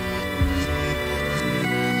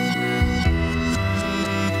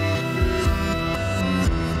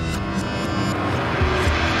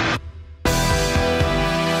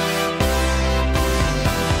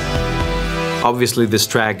 Obviously, this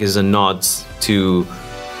track is a nod to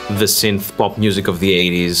the synth pop music of the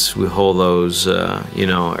 80s with all those, you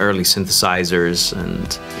know, early synthesizers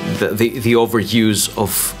and the overuse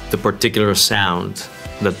of the particular sound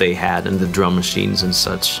that they had and the drum machines and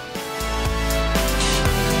such.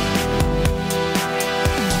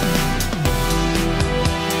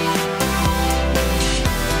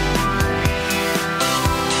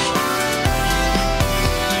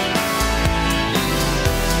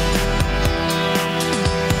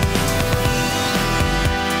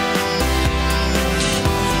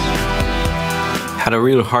 Had a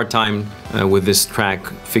real hard time with this track,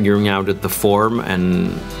 figuring out the form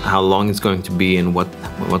and how long it's going to be and what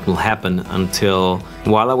will happen, until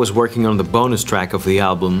while I was working on the bonus track of the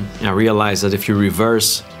album, I realized that if you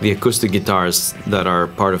reverse the acoustic guitars that are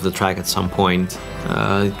part of the track at some point,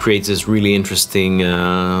 it creates this really interesting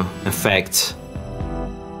effect.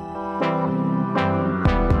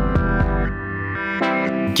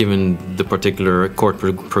 Given the particular chord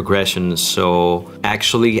progression. So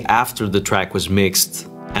actually, after the track was mixed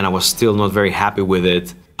and I was still not very happy with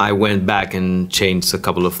it, I went back and changed a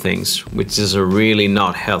couple of things, which is a really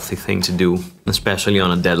not healthy thing to do, especially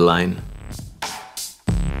on a deadline.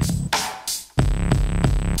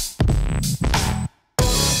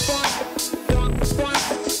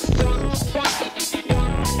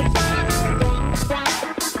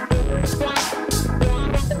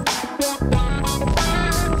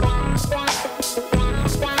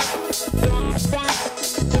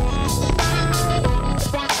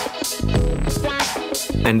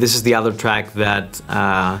 And this is the other track that,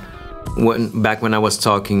 back when I was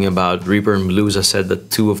talking about Reaper and Blues, I said that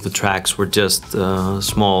two of the tracks were just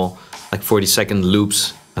small, like 40-second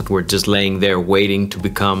loops that were just laying there waiting to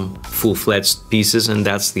become full-fledged pieces, and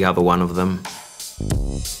that's the other one of them.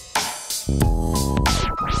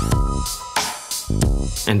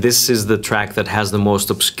 And this is the track that has the most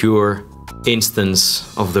obscure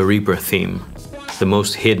instance of the Reaper theme, the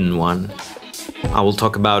most hidden one. I will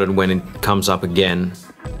talk about it when it comes up again,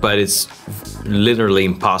 but it's literally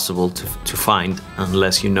impossible to find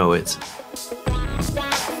unless you know it.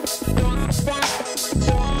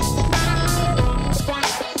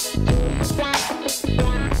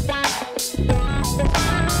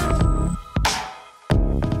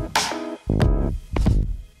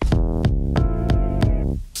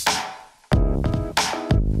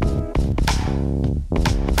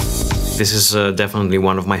 This is definitely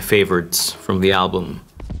one of my favorites from the album,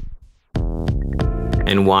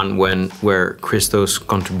 and one where Christos'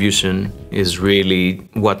 contribution is really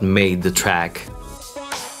what made the track.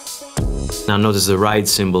 Now notice the ride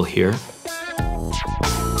cymbal here.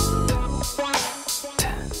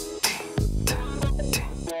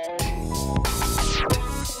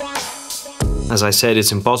 As I said,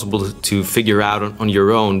 it's impossible to figure out on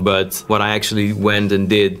your own, but what I actually went and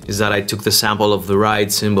did is that I took the sample of the ride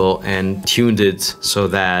cymbal and tuned it so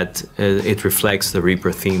that it reflects the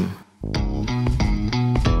Reaper theme.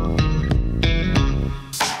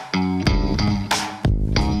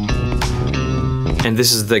 And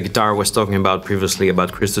this is the guitar I was talking about previously,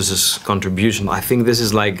 about Christos's contribution. I think this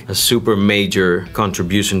is like a super major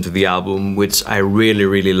contribution to the album, which I really,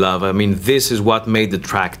 really love. I mean, this is what made the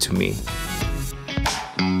track to me.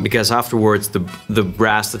 Because afterwards, the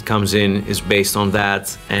brass that comes in is based on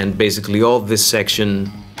that, and basically all this section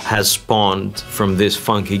has spawned from this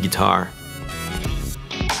funky guitar.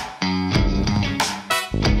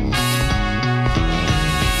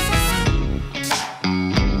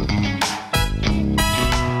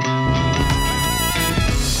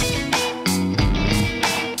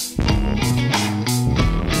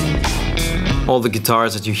 All the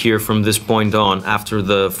guitars that you hear from this point on, after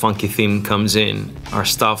the funky theme comes in, are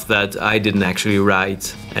stuff that I didn't actually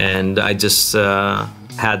write. And I just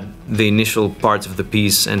had the initial parts of the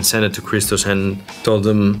piece and sent it to Christos and told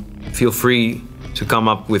him, feel free to come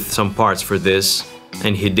up with some parts for this.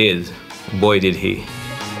 And he did. Boy, did he.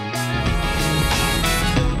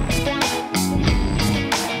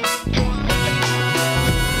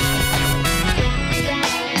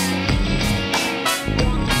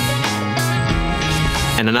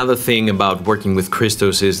 And another thing about working with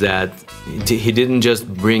Christos is that he didn't just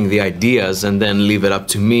bring the ideas and then leave it up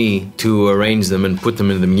to me to arrange them and put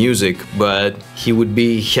them in the music, but he would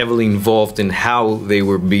be heavily involved in how they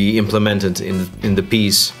would be implemented in the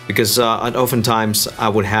piece. Because oftentimes I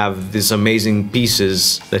would have these amazing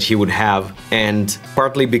pieces that he would have, and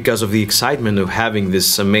partly because of the excitement of having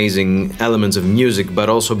these amazing elements of music, but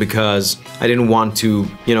also because I didn't want to,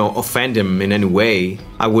 you know, offend him in any way,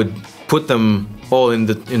 I would put them all in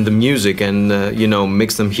the music and you know,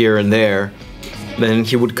 mix them here and there. Then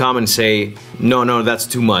he would come and say, no, that's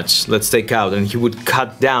too much, let's take out. And he would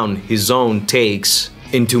cut down his own takes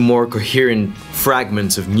into more coherent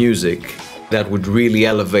fragments of music that would really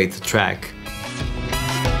elevate the track.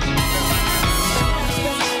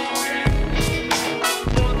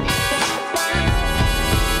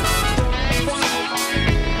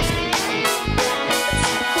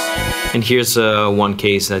 And here's one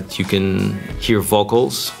case that you can hear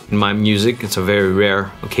vocals in my music. It's a very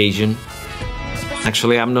rare occasion.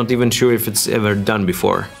 Actually, I'm not even sure if it's ever done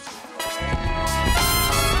before.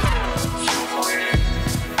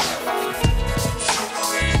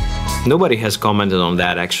 Nobody has commented on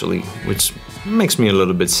that actually, which makes me a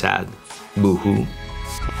little bit sad. Boo-hoo.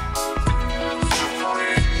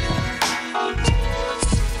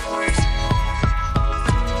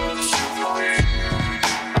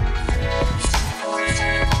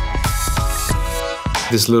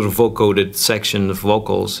 This little vocoded section of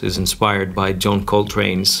vocals is inspired by John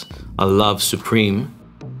Coltrane's "A Love Supreme."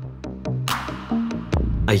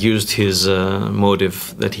 I used his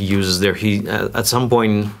motive that he uses there. At some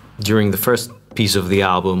point during the first piece of the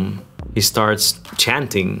album, he starts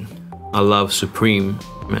chanting "A Love Supreme,"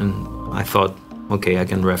 and I thought, okay, I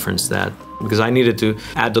can reference that because I needed to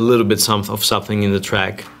add a little bit of something in the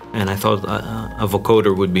track, and I thought a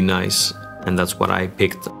vocoder would be nice, and that's what I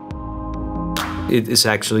picked. It is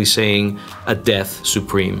actually saying a death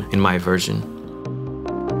supreme in my version.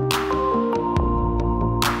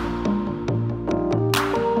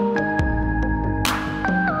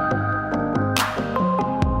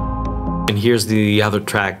 And here's the other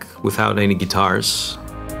track without any guitars,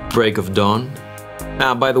 Break of Dawn.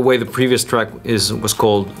 By the way, the previous track was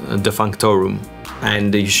called Defunctorum,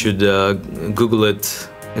 and you should Google it.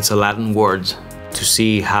 It's a Latin word to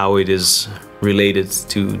see how it is related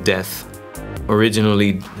to death.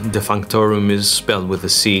 Originally, Defunctorum is spelled with a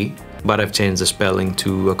C, but I've changed the spelling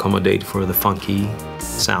to accommodate for the funky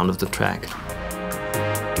sound of the track.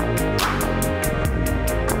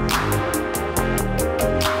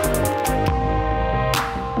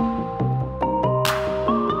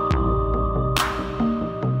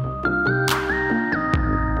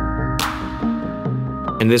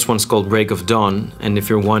 And this one's called Break of Dawn, and if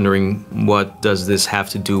you're wondering what does this have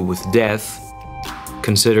to do with death,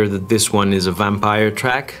 consider that this one is a vampire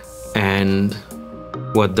track, and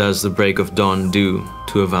what does the Break of Dawn do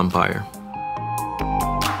to a vampire?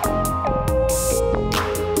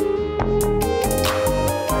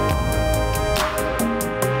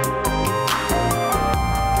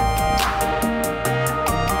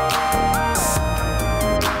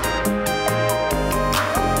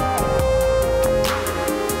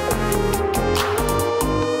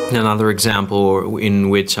 Another example in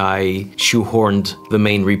which I shoehorned the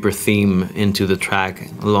main Reaper theme into the track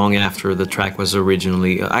long after the track was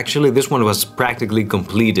originally... Actually, this one was practically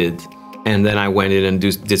completed, and then I went in and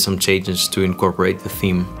did some changes to incorporate the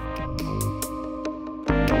theme.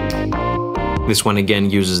 This one again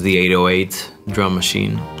uses the 808 drum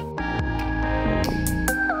machine.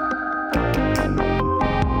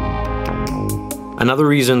 Another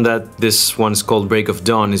reason that this one's called Break of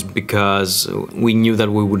Dawn is because we knew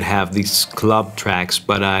that we would have these club tracks,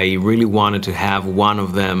 but I really wanted to have one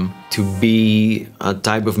of them to be a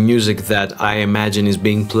type of music that I imagine is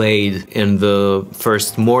being played in the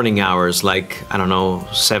first morning hours, like, I don't know,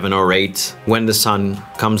 7 or 8, when the sun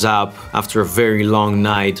comes up after a very long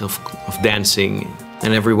night of dancing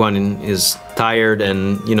and everyone is tired,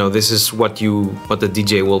 and you know, this is what the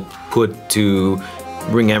DJ will put to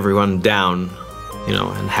bring everyone down, you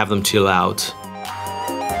know, and have them chill out.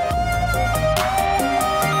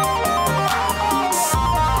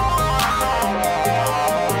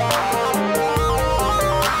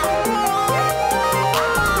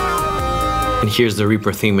 And here's the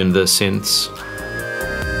Reaper theme in the synths.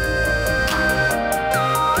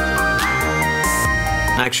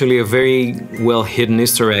 Actually, a very well hidden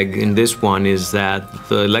Easter egg in this one is that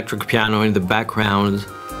the electric piano in the background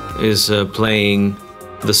is playing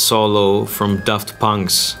the solo from Daft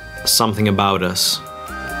Punk's Something About Us.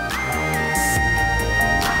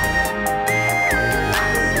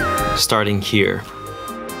 Starting here.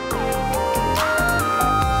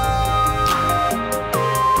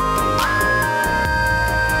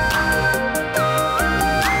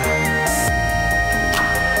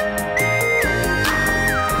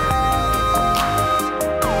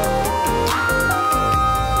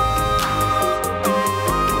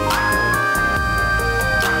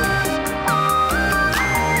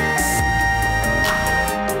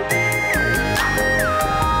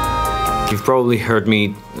 You've probably heard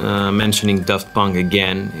me mentioning Daft Punk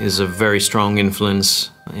again. Is a very strong influence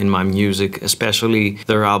in my music, especially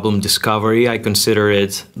their album Discovery. I consider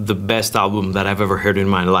it the best album that I've ever heard in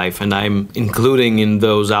my life, and I'm including in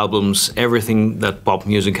those albums everything that pop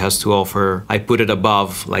music has to offer. I put it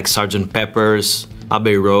above like Sgt. Pepper's,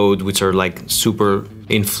 Abbey Road, which are like super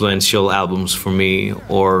influential albums for me,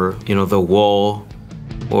 or, you know, The Wall,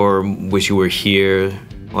 or Wish You Were Here,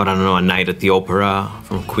 or I don't know, A Night at the Opera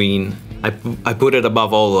from Queen. I put it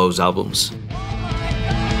above all those albums.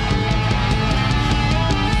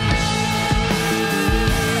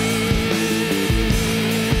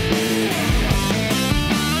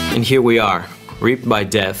 And here we are, Reaped by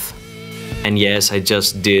Death. And yes, I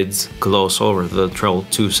just did gloss over the Treble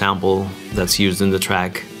 2 sample that's used in the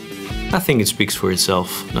track. I think it speaks for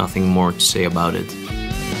itself, nothing more to say about it.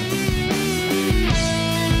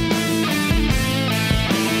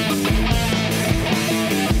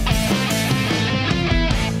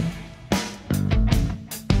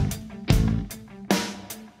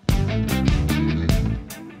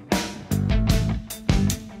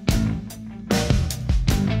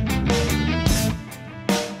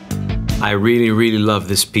 I really love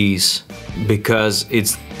this piece because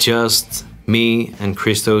it's just me and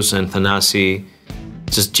Christos and Thanasi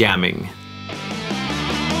just jamming.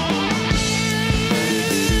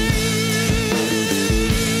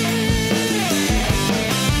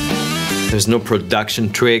 There's no production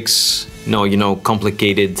tricks, no, you know,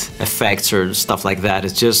 complicated effects or stuff like that.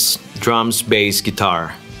 It's just drums, bass,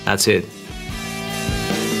 guitar. That's it.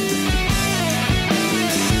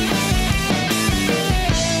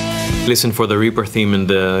 Listen for the Reaper theme in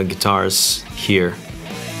the guitars here.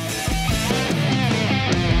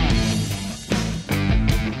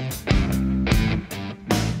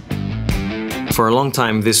 For a long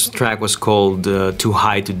time this track was called Too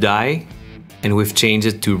High to Die, and we've changed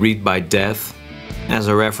it to Reaped by Death as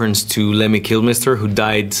a reference to Lemmy Kilmister, who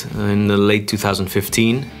died in the late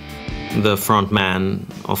 2015, the frontman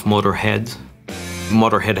of Motorhead.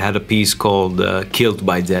 Motorhead had a piece called Killed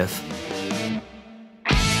by Death.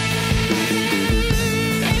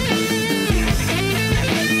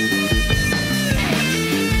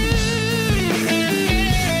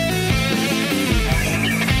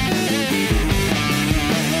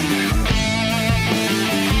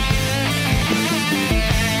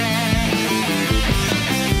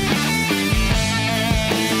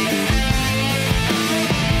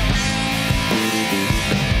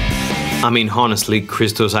 I mean, honestly,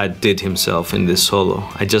 Christos outdid himself in this solo.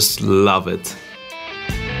 I just love it.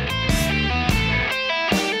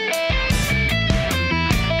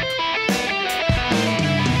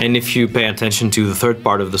 And if you pay attention to the third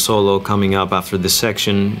part of the solo coming up after this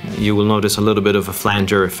section, you will notice a little bit of a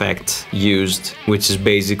flanger effect used, which is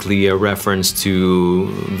basically a reference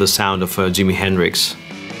to the sound of Jimi Hendrix.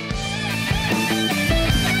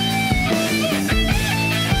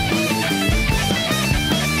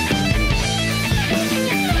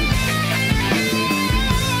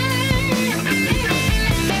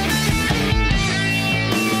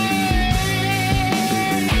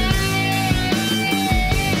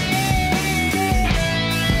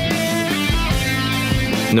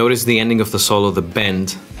 Notice the ending of the solo, the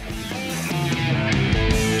bend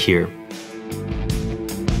here.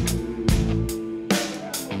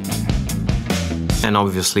 And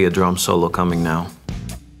obviously a drum solo coming now.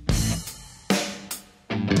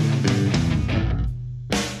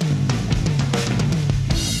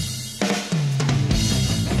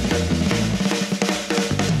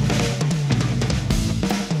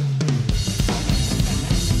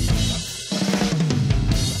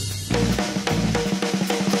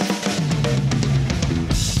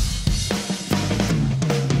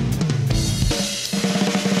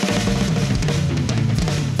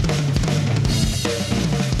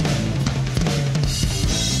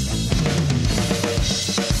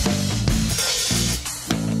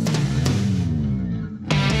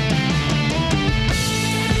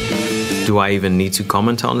 Do I even need to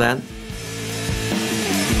comment on that?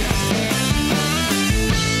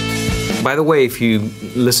 By the way, if you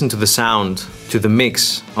listen to the sound, to the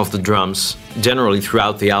mix of the drums, generally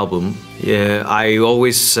throughout the album, I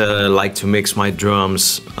always like to mix my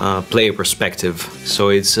drums player perspective. So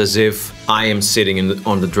it's as if I am sitting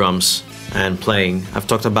on the drums and playing. I've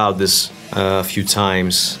talked about this a few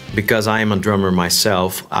times because I am a drummer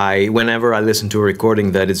myself. Whenever I listen to a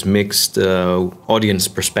recording that is mixed audience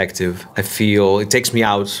perspective, I feel it takes me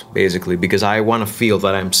out basically because I want to feel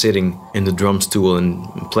that I'm sitting in the drum stool and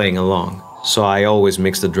playing along. So I always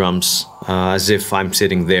mix the drums as if I'm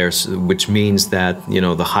sitting there, which means that, you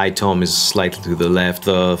know, the high tom is slightly to the left,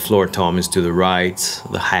 the floor tom is to the right,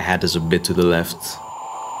 the hi-hat is a bit to the left.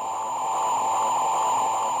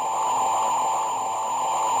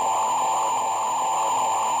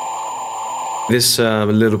 This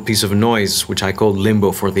little piece of noise, which I called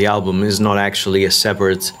limbo for the album, is not actually a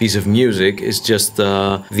separate piece of music. It's just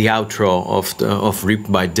the outro of Reaped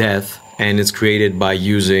by Death, and it's created by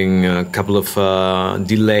using a couple of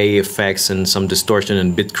delay effects and some distortion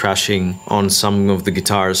and bit crushing on some of the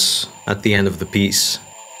guitars at the end of the piece.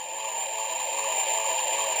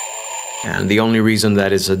 And the only reason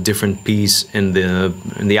that it's a different piece in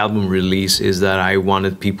the album release is that I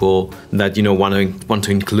wanted people that, you know, want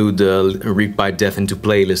to include Reaped by Death into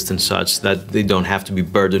playlists and such, that they don't have to be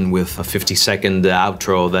burdened with a 50-second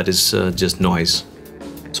outro that is just noise.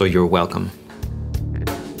 So you're welcome.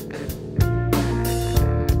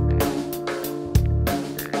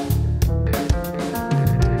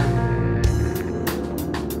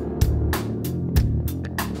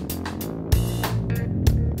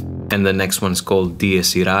 And the next one's called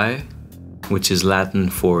Dies Irae, which is Latin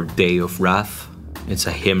for Day of Wrath. It's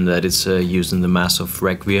a hymn that is used in the Mass of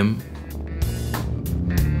Requiem.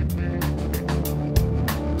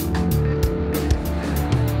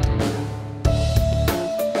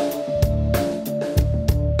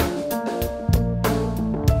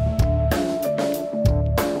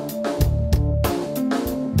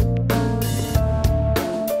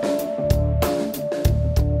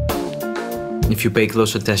 If you pay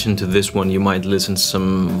close attention to this one, you might listen to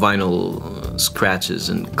some vinyl scratches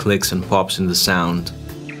and clicks and pops in the sound,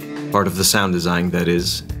 part of the sound design that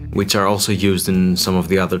is, which are also used in some of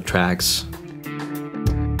the other tracks.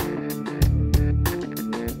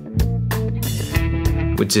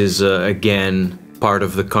 Which is, again, part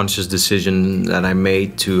of the conscious decision that I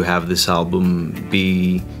made to have this album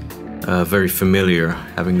be very familiar,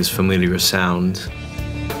 having this familiar sound.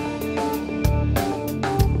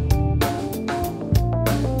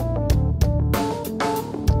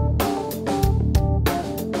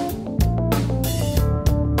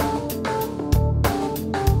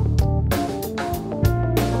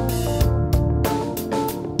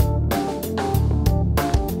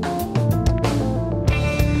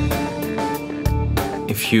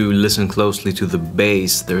 If you listen closely to the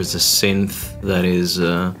bass, there's a synth that is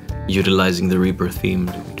utilizing the Reaper theme.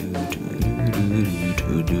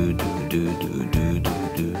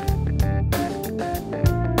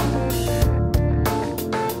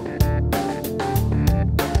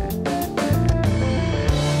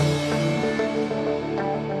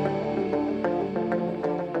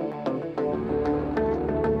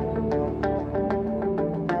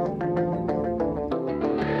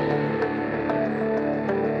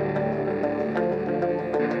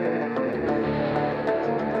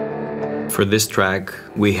 For this track,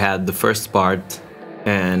 we had the first part,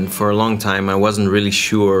 and for a long time I wasn't really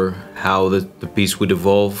sure how the piece would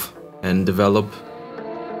evolve and develop.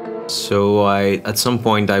 So at some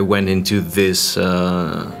point I went into this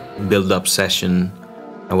build-up session.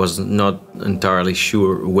 I was not entirely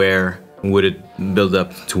sure where would it build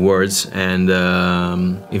up towards, and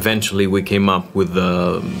eventually we came up with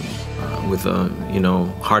a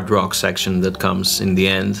hard rock section that comes in the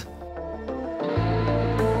end.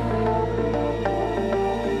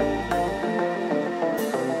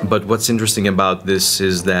 But what's interesting about this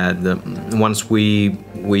is that once we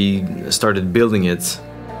started building it,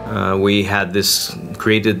 we had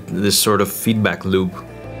created this sort of feedback loop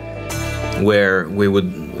where we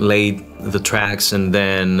would lay the tracks and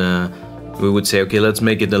then we would say, okay, let's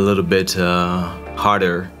make it a little bit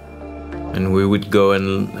harder, and we would go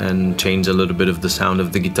and change a little bit of the sound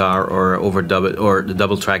of the guitar or overdub it or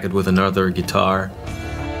double track it with another guitar,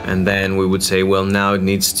 and then we would say, well, now it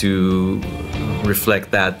needs to reflect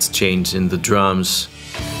that change in the drums.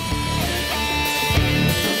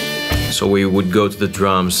 So we would go to the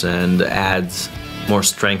drums and add more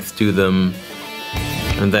strength to them,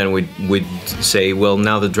 and then we'd say, well,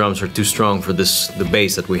 now the drums are too strong for the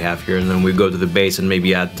bass that we have here, and then we go to the bass and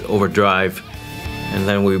maybe add overdrive, and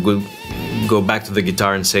then we would go back to the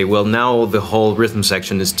guitar and say, well, now the whole rhythm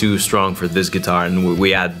section is too strong for this guitar, and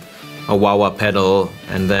we add a wah-wah pedal,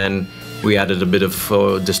 and then we added a bit of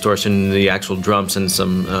distortion in the actual drums and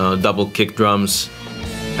some double kick drums.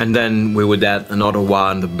 And then we would add an auto wah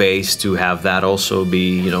on the bass to have that also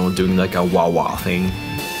be, doing like a wah-wah thing.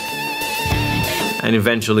 And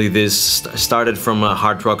eventually this started from a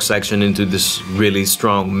hard rock section into this really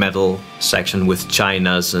strong metal section with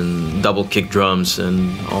chinas and double kick drums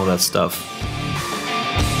and all that stuff.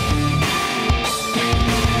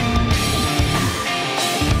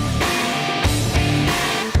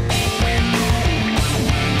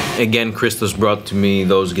 Again, Christos brought to me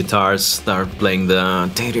those guitars that are playing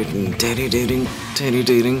the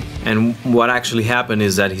and what actually happened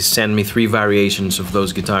is that he sent me 3 variations of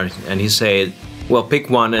those guitars, and he said, well,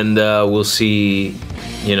 pick one and we'll see,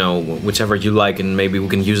 whichever you like, and maybe we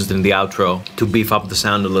can use it in the outro to beef up the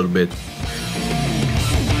sound a little bit.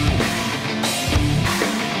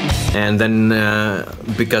 And then,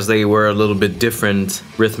 because they were a little bit different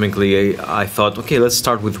rhythmically, I thought, okay, let's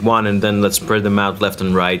start with one and then let's spread them out left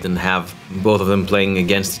and right and have both of them playing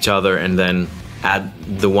against each other, and then add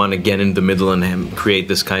the one again in the middle and create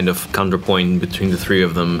this kind of counterpoint between the 3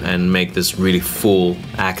 of them and make this really full,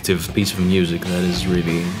 active piece of music that is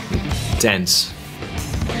really dense.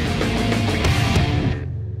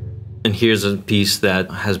 And here's a piece that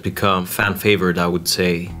has become fan favorite, I would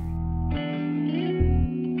say.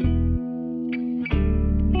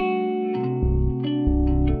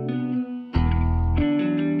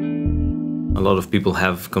 A lot of people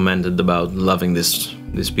have commented about loving this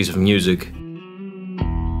piece of music.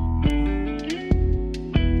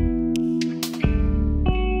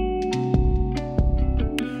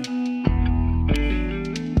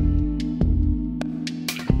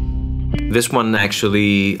 This one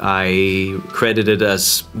actually I credited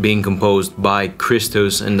as being composed by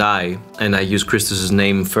Christos and I use Christos'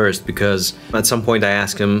 name first because at some point I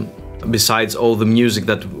asked him, besides all the music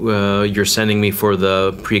that you're sending me for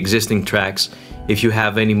the pre-existing tracks, if you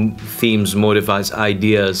have any themes, motives,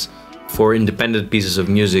 ideas for independent pieces of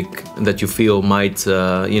music that you feel might,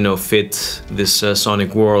 fit this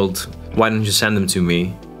sonic world, why don't you send them to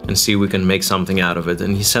me and see if we can make something out of it?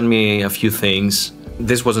 And he sent me a few things.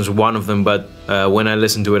 This wasn't one of them, but when I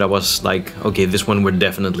listened to it, I was like, okay, this one we're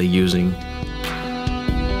definitely using.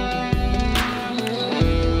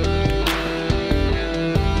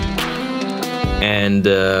 And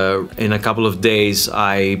in a couple of days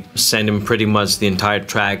I sent him pretty much the entire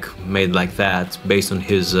track made like that, based on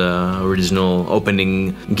his original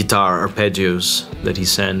opening guitar arpeggios that he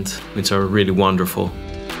sent, which are really wonderful.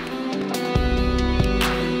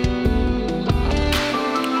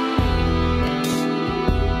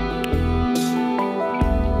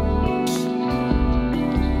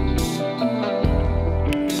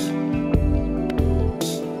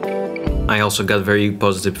 I also got very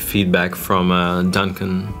positive feedback from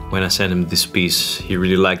Duncan when I sent him this piece. He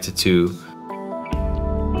really liked it too.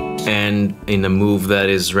 And in a move that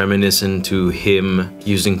is reminiscent to him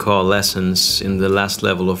using Coalescence in the last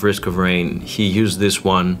level of Risk of Rain, he used this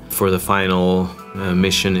one for the final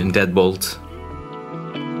mission in DEADBOLT.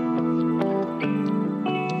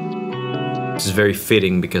 It's very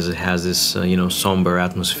fitting because it has this, somber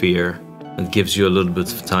atmosphere. It gives you a little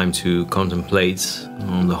bit of time to contemplate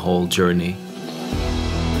on the whole journey.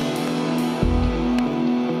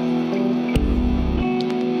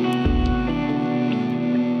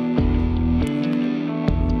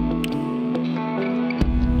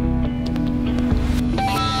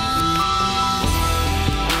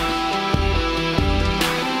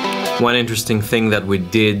 One interesting thing that we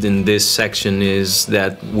did in this section is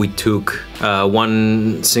that we took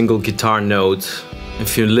one single guitar note.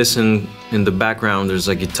 If you listen in the background, there's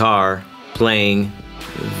a guitar playing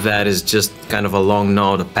that is just kind of a long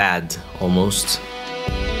note, a pad almost.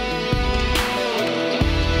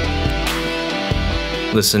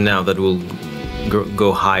 Listen now, that will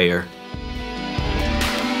go higher.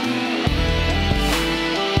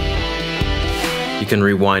 You can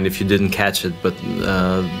rewind if you didn't catch it, but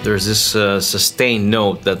there's this sustained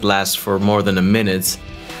note that lasts for more than a minute,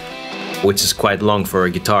 which is quite long for a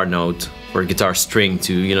guitar note, for a guitar string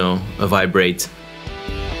to, you know, vibrate.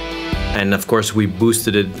 And of course we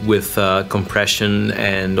boosted it with compression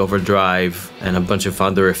and overdrive and a bunch of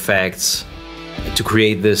other effects to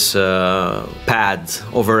create this pad,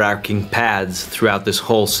 overarching pad throughout this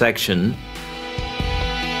whole section.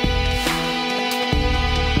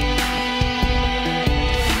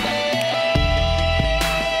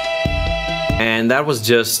 And that was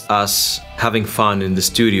just us having fun in the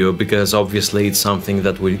studio, because obviously it's something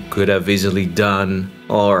that we could have easily done,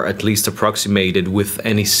 or at least approximated, with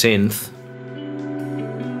any synth.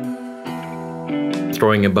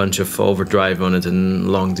 Throwing a bunch of overdrive on it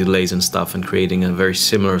and long delays and stuff and creating a very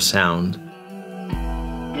similar sound.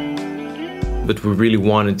 But we really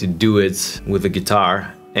wanted to do it with the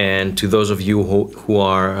guitar. And to those of you who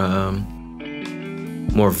are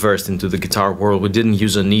more versed into the guitar world, we didn't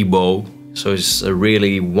use an E-bow. So it's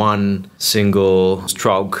really one single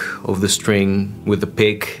stroke of the string with the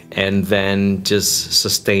pick, and then just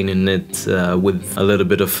sustaining it with a little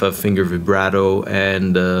bit of finger vibrato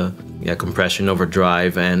and yeah, compression,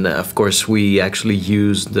 overdrive. And of course we actually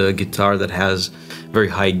use the guitar that has very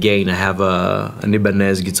high gain. I have an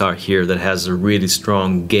Ibanez guitar here that has a really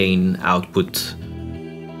strong gain output.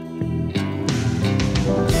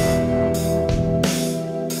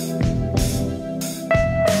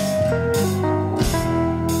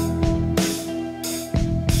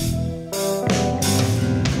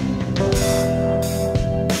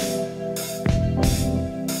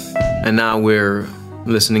 And now we're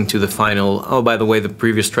listening to the final. Oh, by the way, the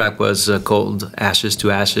previous track was called Ashes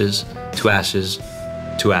to Ashes, to Ashes,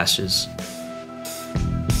 to Ashes.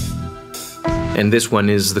 And this one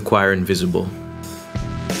is The Choir Invisible.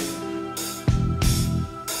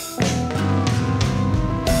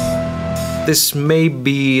 This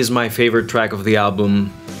maybe is my favorite track of the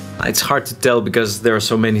album. It's hard to tell because there are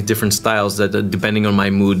so many different styles that depending on my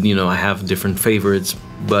mood, you know, I have different favorites.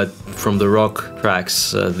 But from the rock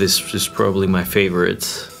tracks, this is probably my favorite.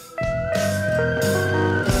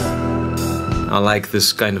 I like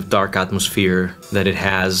this kind of dark atmosphere that it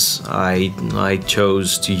has. I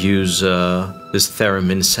chose to use this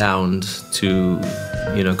theremin sound to,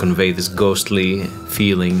 you know, convey this ghostly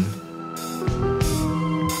feeling.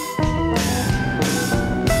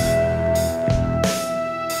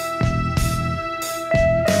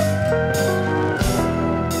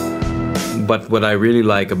 But what I really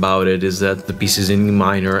like about it is that the piece is in E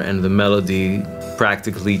minor and the melody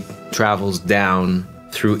practically travels down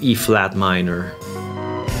through E flat minor.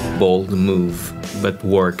 Bold move, but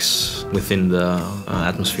works within the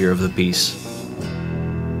atmosphere of the piece.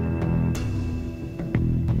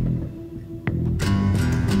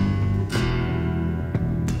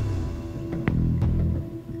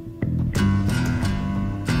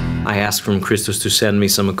 I asked from Christos to send me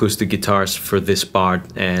some acoustic guitars for this part,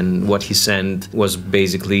 and what he sent was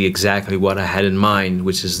basically exactly what I had in mind,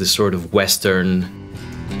 which is this sort of Western,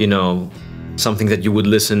 you know, something that you would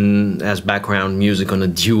listen as background music on a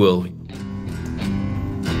duel.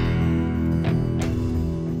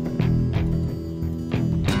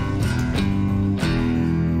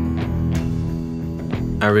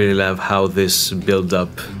 I really love how this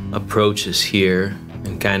build-up approaches here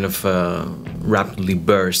and kind of rapidly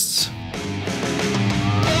bursts.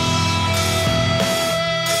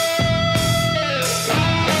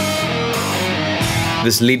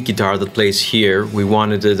 This lead guitar that plays here, we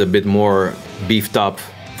wanted it a bit more beefed up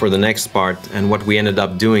for the next part, and what we ended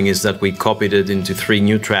up doing is that we copied it into 3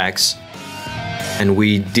 new tracks and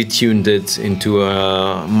we detuned it into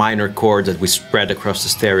a minor chord that we spread across the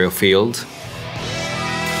stereo field.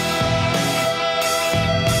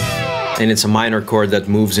 And it's a minor chord that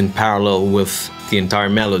moves in parallel with the entire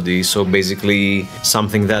melody, so basically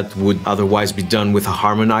something that would otherwise be done with a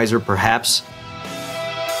harmonizer perhaps.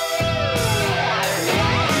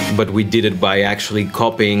 But we did it by actually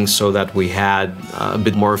copying so that we had a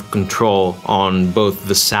bit more of control on both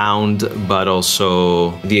the sound but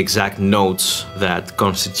also the exact notes that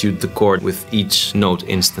constitute the chord with each note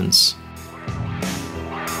instance.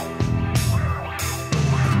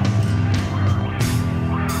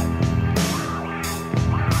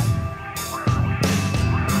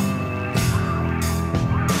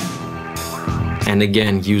 And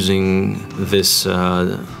again, using this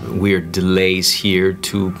weird delays here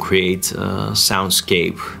to create a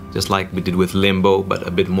soundscape, just like we did with Limbo, but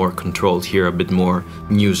a bit more controlled here, a bit more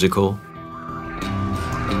musical.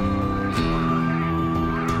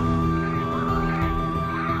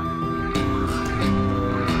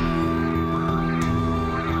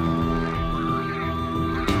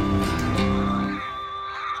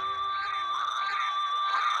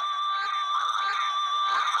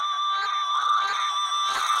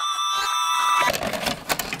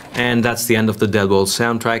 And that's the end of the DEADBOLT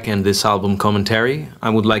soundtrack and this album commentary. I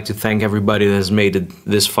would like to thank everybody that has made it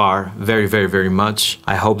this far very much.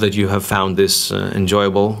 I hope that you have found this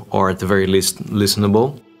enjoyable, or at the very least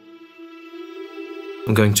listenable.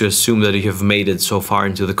 I'm going to assume that if you've made it so far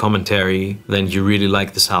into the commentary, then you really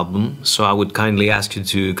like this album. So I would kindly ask you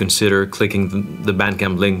to consider clicking the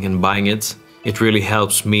Bandcamp link and buying it. It really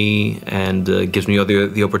helps me and gives me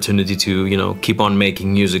the opportunity to, you know, keep on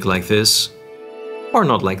making music like this. Or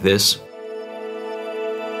not like this.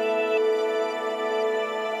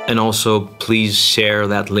 And also, please share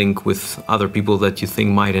that link with other people that you think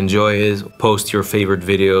might enjoy it. Post your favorite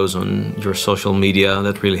videos on your social media,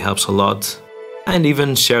 that really helps a lot. And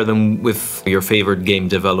even share them with your favorite game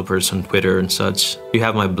developers on Twitter and such. You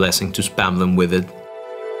have my blessing to spam them with it.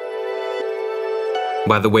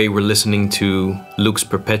 By the way, we're listening to Lux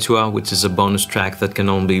Perpetua, which is a bonus track that can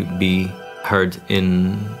only be heard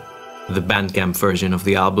in the Bandcamp version of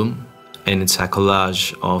the album, and it's a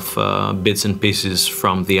collage of bits and pieces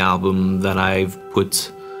from the album that I've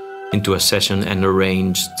put into a session and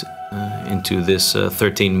arranged into this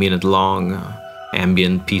 13-minute long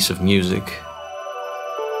ambient piece of music.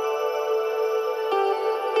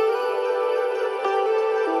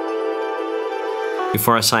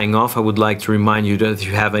 Before I sign off, I would like to remind you that if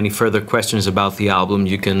you have any further questions about the album,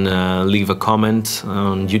 you can leave a comment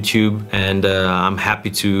on YouTube, and I'm happy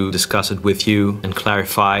to discuss it with you and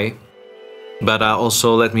clarify. But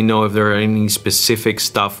also let me know if there are any specific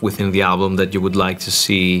stuff within the album that you would like to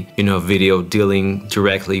see, you know, a video dealing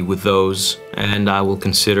directly with those, and I will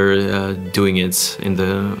consider doing it in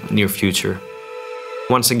the near future.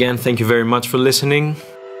 Once again, thank you very much for listening,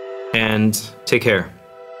 and take care.